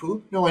there any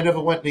poop? No, I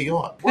never went in the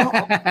yard. Well,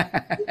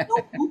 there's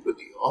no poop in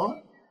the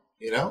yard.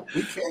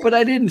 We can't. But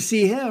I didn't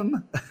see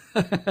him.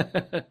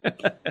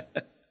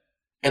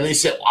 And they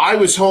said, I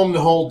was home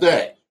the whole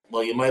day.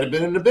 Well, you might have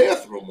been in the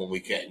bathroom when we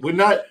came. We're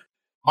not,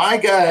 my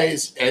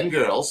guys and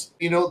girls,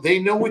 they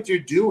know what they're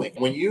doing.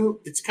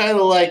 It's kind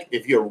of like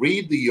if you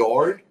read the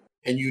yard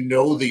and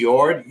the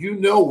yard,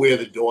 where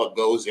the dog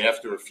goes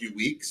after a few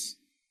weeks.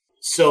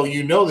 So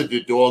that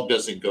the dog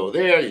doesn't go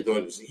there, the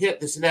dog doesn't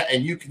hit, this and that,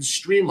 and you can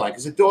streamline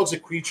because the dog's a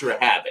creature of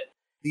habit.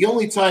 The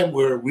only time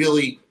where it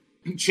really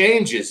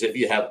changes if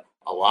you have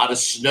a lot of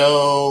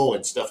snow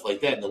and stuff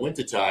like that in the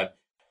wintertime,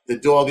 the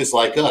dog is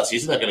like us.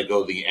 He's not going to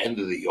go to the end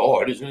of the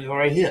yard. He's going to go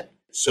right here.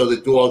 So the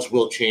dogs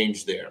will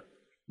change their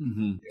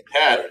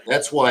pattern.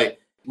 That's why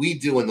we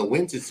do in the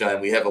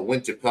wintertime, we have a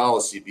winter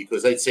policy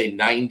because I'd say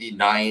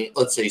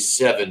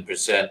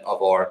 7%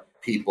 of our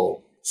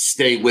people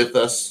stay with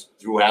us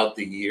throughout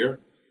the year.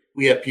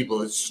 We have people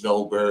that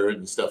snowbird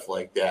and stuff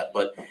like that,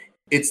 but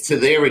it's to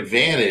their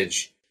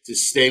advantage to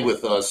stay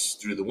with us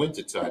through the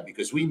wintertime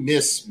because we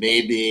miss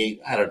maybe,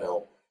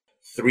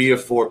 3 or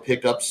 4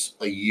 pickups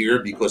a year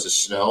because of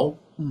snow.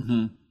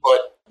 Mm-hmm.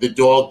 But the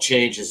dog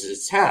changes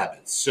its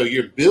habits. So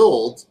you're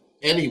billed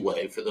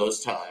anyway for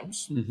those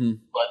times. Mm-hmm.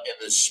 But in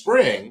the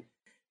spring,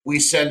 we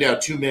send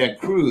out 2-man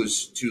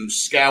crews to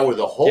scour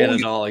the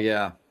whole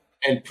yard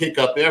and pick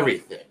up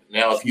everything.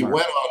 Now, if you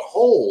went on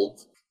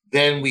hold,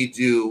 then we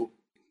do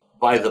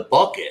by the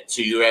bucket.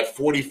 So you're at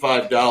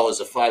 $45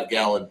 a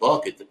 5-gallon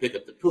bucket to pick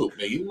up the poop.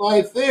 Now, you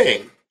might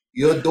think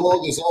your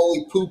dog is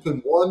only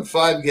pooping 1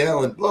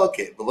 5-gallon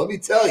bucket. But let me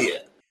tell you,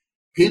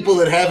 people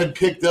that haven't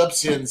picked up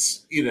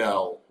since,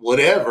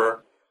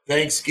 whatever,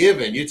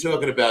 Thanksgiving, you're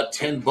talking about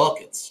 10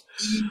 buckets.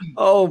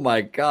 Oh,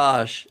 my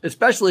gosh.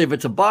 Especially if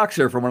it's a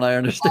boxer, from what I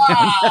understand.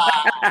 Love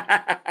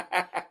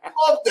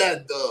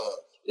that dog.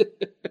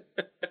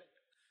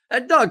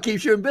 That dog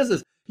keeps you in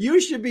business.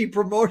 You should be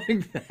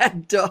promoting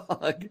that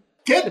dog.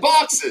 Get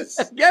boxes.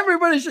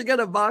 Everybody should get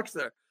a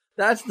boxer.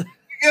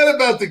 Forget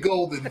about the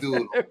golden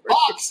doodle.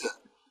 Boxer.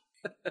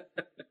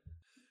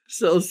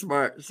 So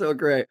smart. So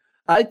great.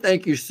 I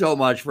thank you so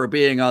much for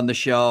being on the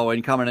show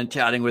and coming and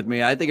chatting with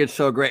me. I think it's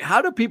so great.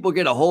 How do people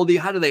get a hold of you?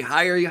 How do they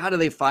hire you? How do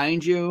they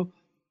find you?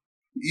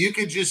 You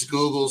could just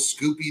Google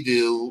Scoopy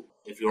Doo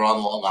if you're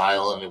on Long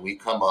Island and we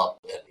come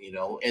up,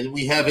 and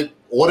we have it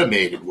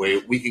automated where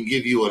we can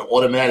give you an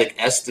automatic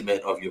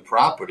estimate of your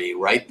property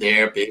right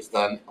there based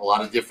on a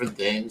lot of different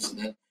things. And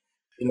then,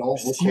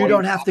 you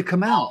don't have to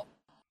come out.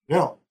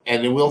 No.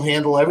 And then we'll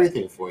handle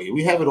everything for you.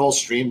 We have it all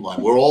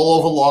streamlined. We're all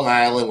over Long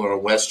Island. We're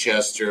in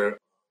Westchester.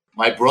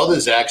 My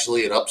brother's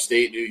actually in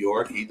upstate New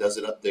York. He does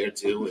it up there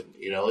too. And,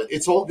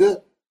 it's all good.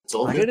 It's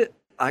all good.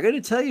 I got to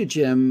tell you,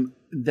 Jim,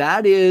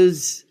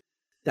 that's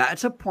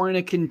a point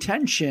of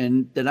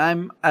contention that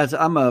I'm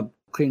a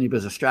cleaning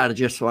business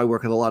strategist. So I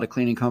work with a lot of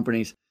cleaning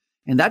companies.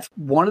 And that's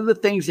one of the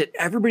things that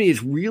everybody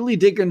is really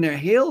digging their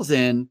heels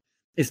in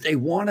is they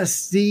want to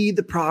see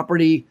the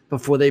property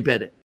before they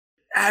bid it.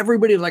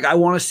 Everybody's like, I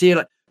want to see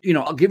it.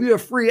 I'll give you a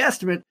free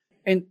estimate.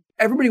 And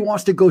everybody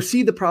wants to go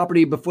see the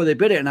property before they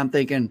bid it. And I'm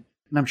thinking,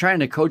 and I'm trying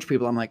to coach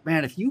people. I'm like,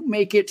 man, if you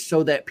make it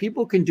so that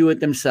people can do it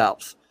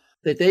themselves,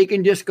 that they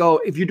can just go,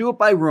 if you do it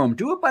by room,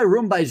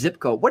 by zip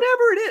code,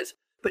 whatever it is.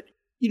 But,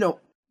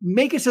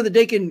 make it so that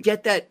they can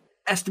get that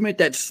estimate,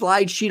 that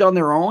slide sheet on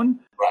their own.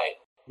 Right.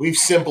 We've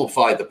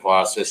simplified the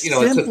process. It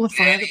took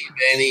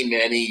many,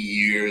 many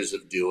years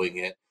of doing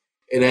it.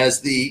 And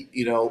as the,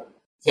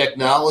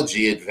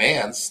 technology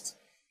advanced,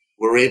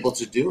 we're able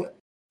to do it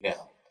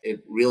now.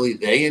 It really,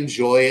 they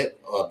enjoy it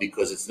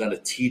because it's not a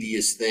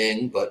tedious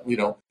thing, but,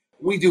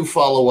 we do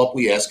follow up.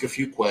 We ask a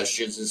few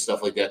questions and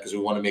stuff like that because we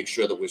want to make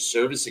sure that we're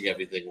servicing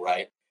everything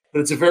right.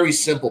 But it's a very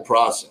simple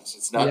process.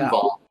 It's not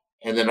involved.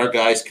 And then our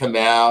guys come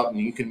out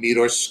and you can meet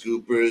our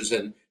scoopers.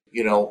 And,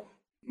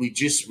 we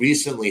just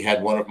recently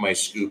had one of my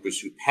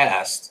scoopers who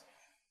passed,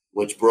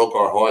 which broke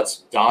our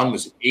hearts. Don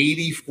was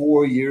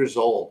 84 years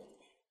old.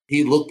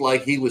 He looked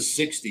like he was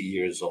 60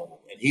 years old.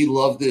 And he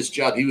loved this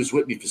job. He was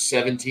with me for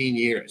 17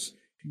 years.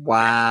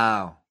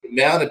 Wow. The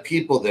amount of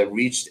people that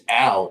reached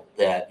out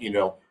that,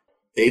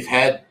 they've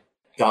had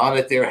Don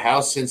at their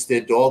house since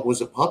their dog was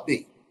a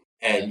puppy.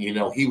 And,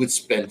 he would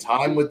spend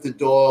time with the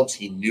dogs.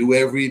 He knew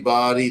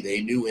everybody.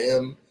 They knew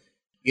him.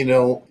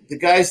 The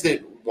guys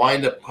that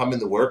wind up coming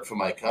to work for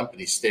my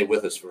company stay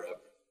with us forever.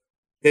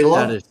 They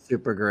love that. Is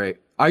super great.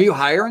 Are you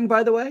hiring,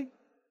 by the way?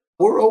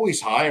 We're always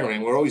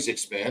hiring. We're always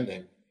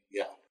expanding.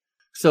 Yeah.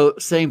 So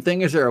same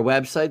thing. Is there a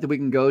website that we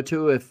can go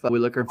to if we're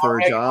looking for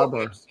a job?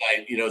 Or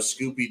website,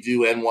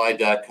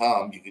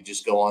 ScoopyDooNY.com. You could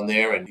just go on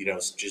there and,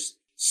 just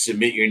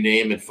submit your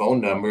name and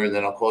phone number, and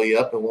then I'll call you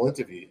up and we'll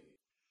interview you.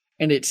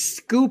 And it's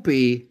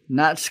Scoopy,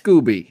 not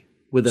Scooby,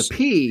 with a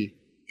P.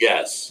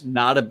 Yes.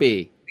 Not a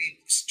B.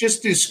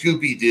 Just do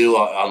Scoopy Doo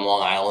on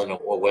Long Island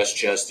or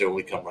Westchester, and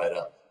we come right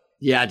up.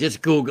 Yeah,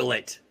 just Google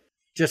it.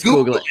 Just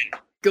Google it.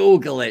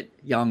 Google it,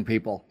 young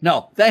people.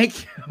 No,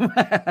 thank you. No,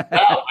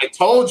 I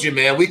told you,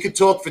 man. We could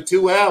talk for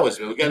 2 hours.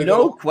 Man. We got to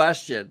No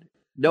question.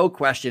 No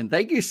question.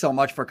 Thank you so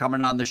much for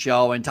coming on the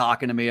show and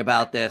talking to me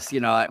about this.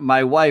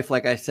 My wife,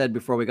 like I said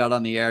before we got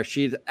on the air,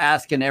 she's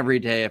asking every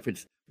day if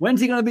it's,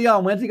 when's he going to be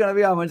on? When's he going to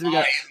be on? When's he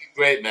going to be on?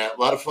 Great, man. A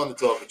lot of fun to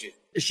talk with you.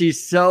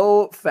 She's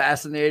so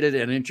fascinated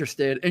and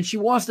interested, and she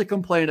wants to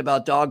complain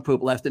about dog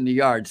poop left in the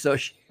yard. So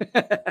she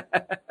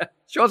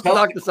wants to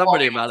talk to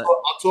somebody about it.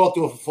 I'll talk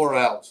to her for 4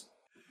 hours.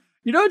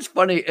 What's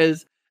funny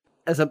is,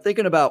 as I'm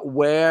thinking about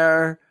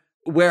where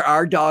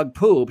our dog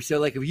poops, so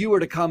like if you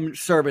were to come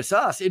service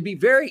us, it'd be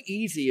very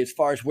easy as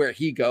far as where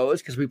he goes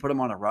because we put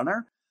him on a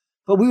runner.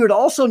 But we would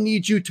also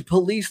need you to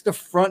police the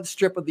front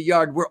strip of the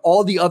yard where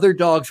all the other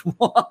dogs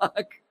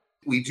walk.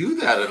 We do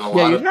that in a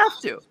lot you of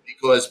have to.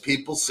 Because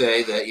people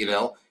say that,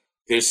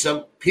 there's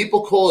some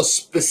people call us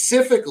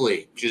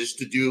specifically just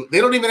to do,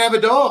 they don't even have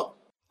a dog.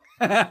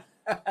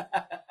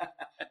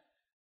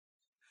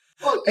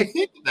 Well, I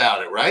think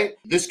about it, right?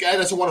 This guy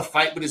doesn't want to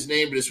fight with his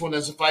neighbor. This one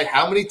doesn't fight.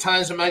 How many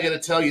times am I going to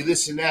tell you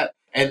this and that?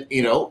 And,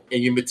 and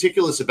you're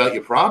meticulous about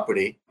your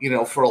property,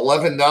 for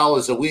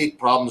 $11 a week,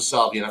 problem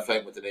solved. You're not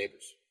fighting with the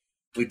neighbors.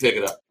 We take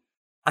it up.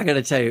 I got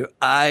to tell you,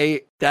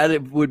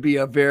 that would be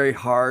a very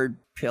hard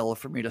pill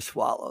for me to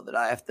swallow, that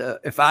I have to,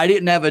 if I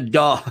didn't have a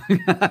dog,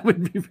 I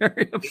would be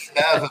very upset.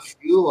 You have a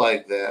few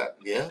like that.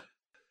 Yeah.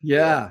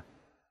 Yeah.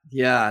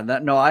 Yeah,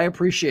 no, I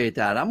appreciate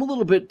that. I'm a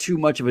little bit too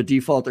much of a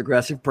default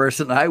aggressive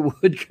person. I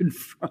would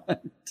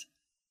confront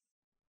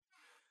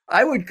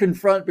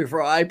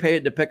before I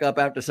paid to pick up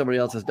after somebody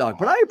else's dog.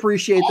 But I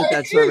appreciate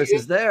that service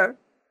is there.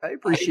 I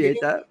appreciate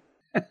that.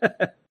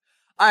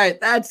 All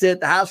right, that's it.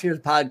 The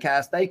Housekeepers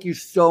Podcast. Thank you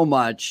so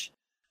much.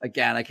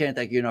 Again, I can't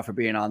thank you enough for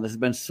being on. This has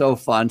been so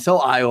fun, so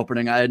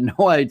eye-opening. I had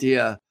no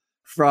idea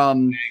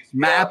from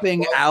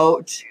mapping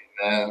out.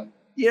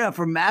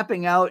 From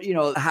mapping out,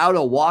 how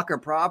to walk a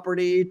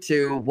property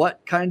to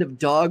what kind of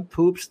dog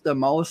poops the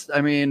most.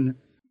 I mean,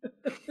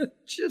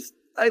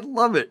 I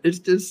love it. It's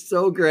just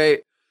so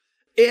great.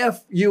 If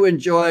you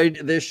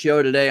enjoyed this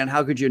show today, and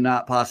how could you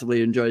not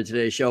possibly enjoy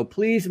today's show,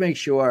 please make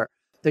sure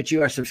that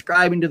you are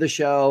subscribing to the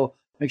show.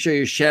 Make sure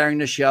you're sharing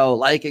the show,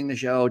 liking the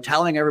show,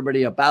 telling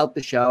everybody about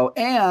the show.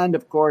 And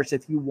of course,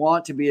 if you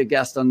want to be a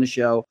guest on the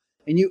show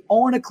and you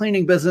own a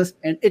cleaning business,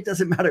 and it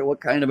doesn't matter what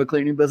kind of a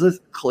cleaning business,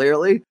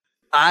 clearly,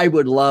 I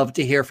would love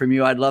to hear from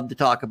you. I'd love to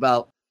talk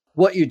about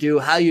what you do,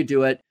 how you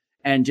do it,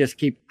 and just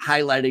keep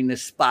highlighting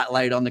this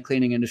spotlight on the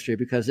cleaning industry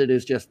because it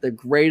is just the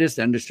greatest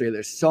industry.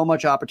 There's so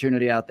much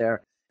opportunity out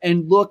there.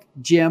 And look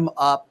Jim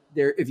up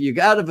there. If you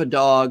got a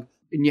dog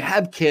and you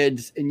have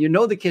kids and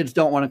the kids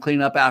don't want to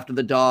clean up after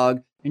the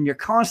dog and you're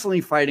constantly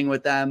fighting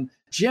with them,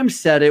 Jim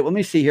said it. Let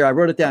me see here. I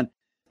wrote it down.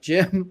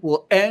 Jim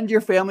will end your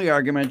family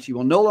arguments. You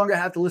will no longer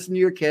have to listen to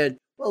your kid.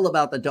 Well,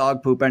 about the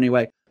dog poop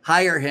anyway.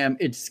 Hire him.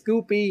 It's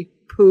Scoopy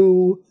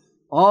Doo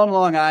on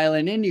Long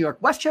Island in New York.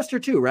 Westchester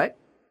too, right?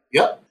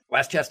 Yep.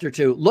 Westchester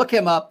too. Look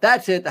him up.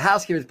 That's it. The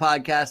Housekeepers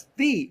Podcast,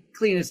 the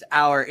cleanest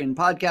hour in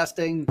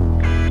podcasting.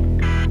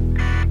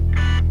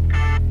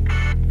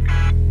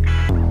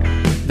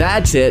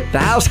 That's it. The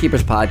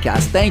Housekeepers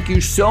Podcast. Thank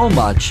you so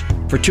much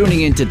for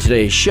tuning into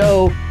today's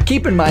show.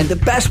 Keep in mind, the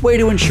best way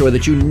to ensure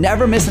that you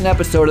never miss an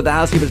episode of the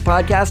Housekeepers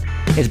Podcast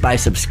is by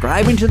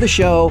subscribing to the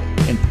show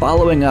and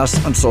following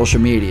us on social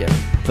media.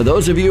 For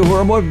those of you who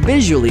are more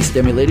visually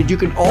stimulated, you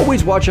can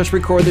always watch us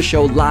record the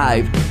show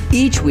live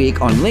each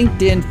week on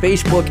LinkedIn,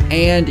 Facebook,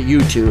 and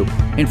YouTube.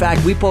 In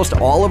fact, we post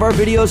all of our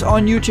videos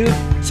on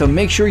YouTube, so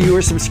make sure you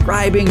are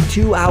subscribing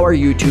to our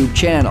YouTube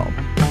channel.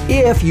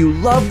 If you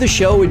love the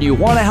show and you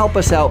want to help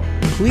us out,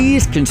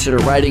 please consider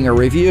writing a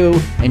review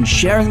and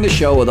sharing the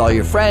show with all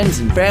your friends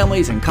and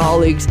families and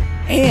colleagues.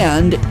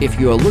 And if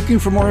you are looking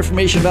for more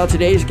information about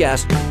today's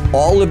guest,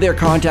 all of their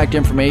contact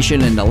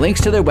information and the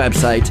links to their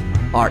websites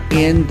are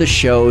in the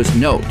show's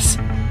notes.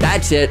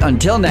 That's it.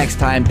 Until next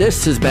time,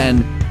 this has been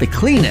the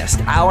cleanest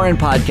hour in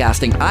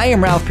podcasting. I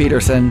am Ralph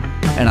Peterson,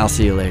 and I'll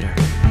see you later.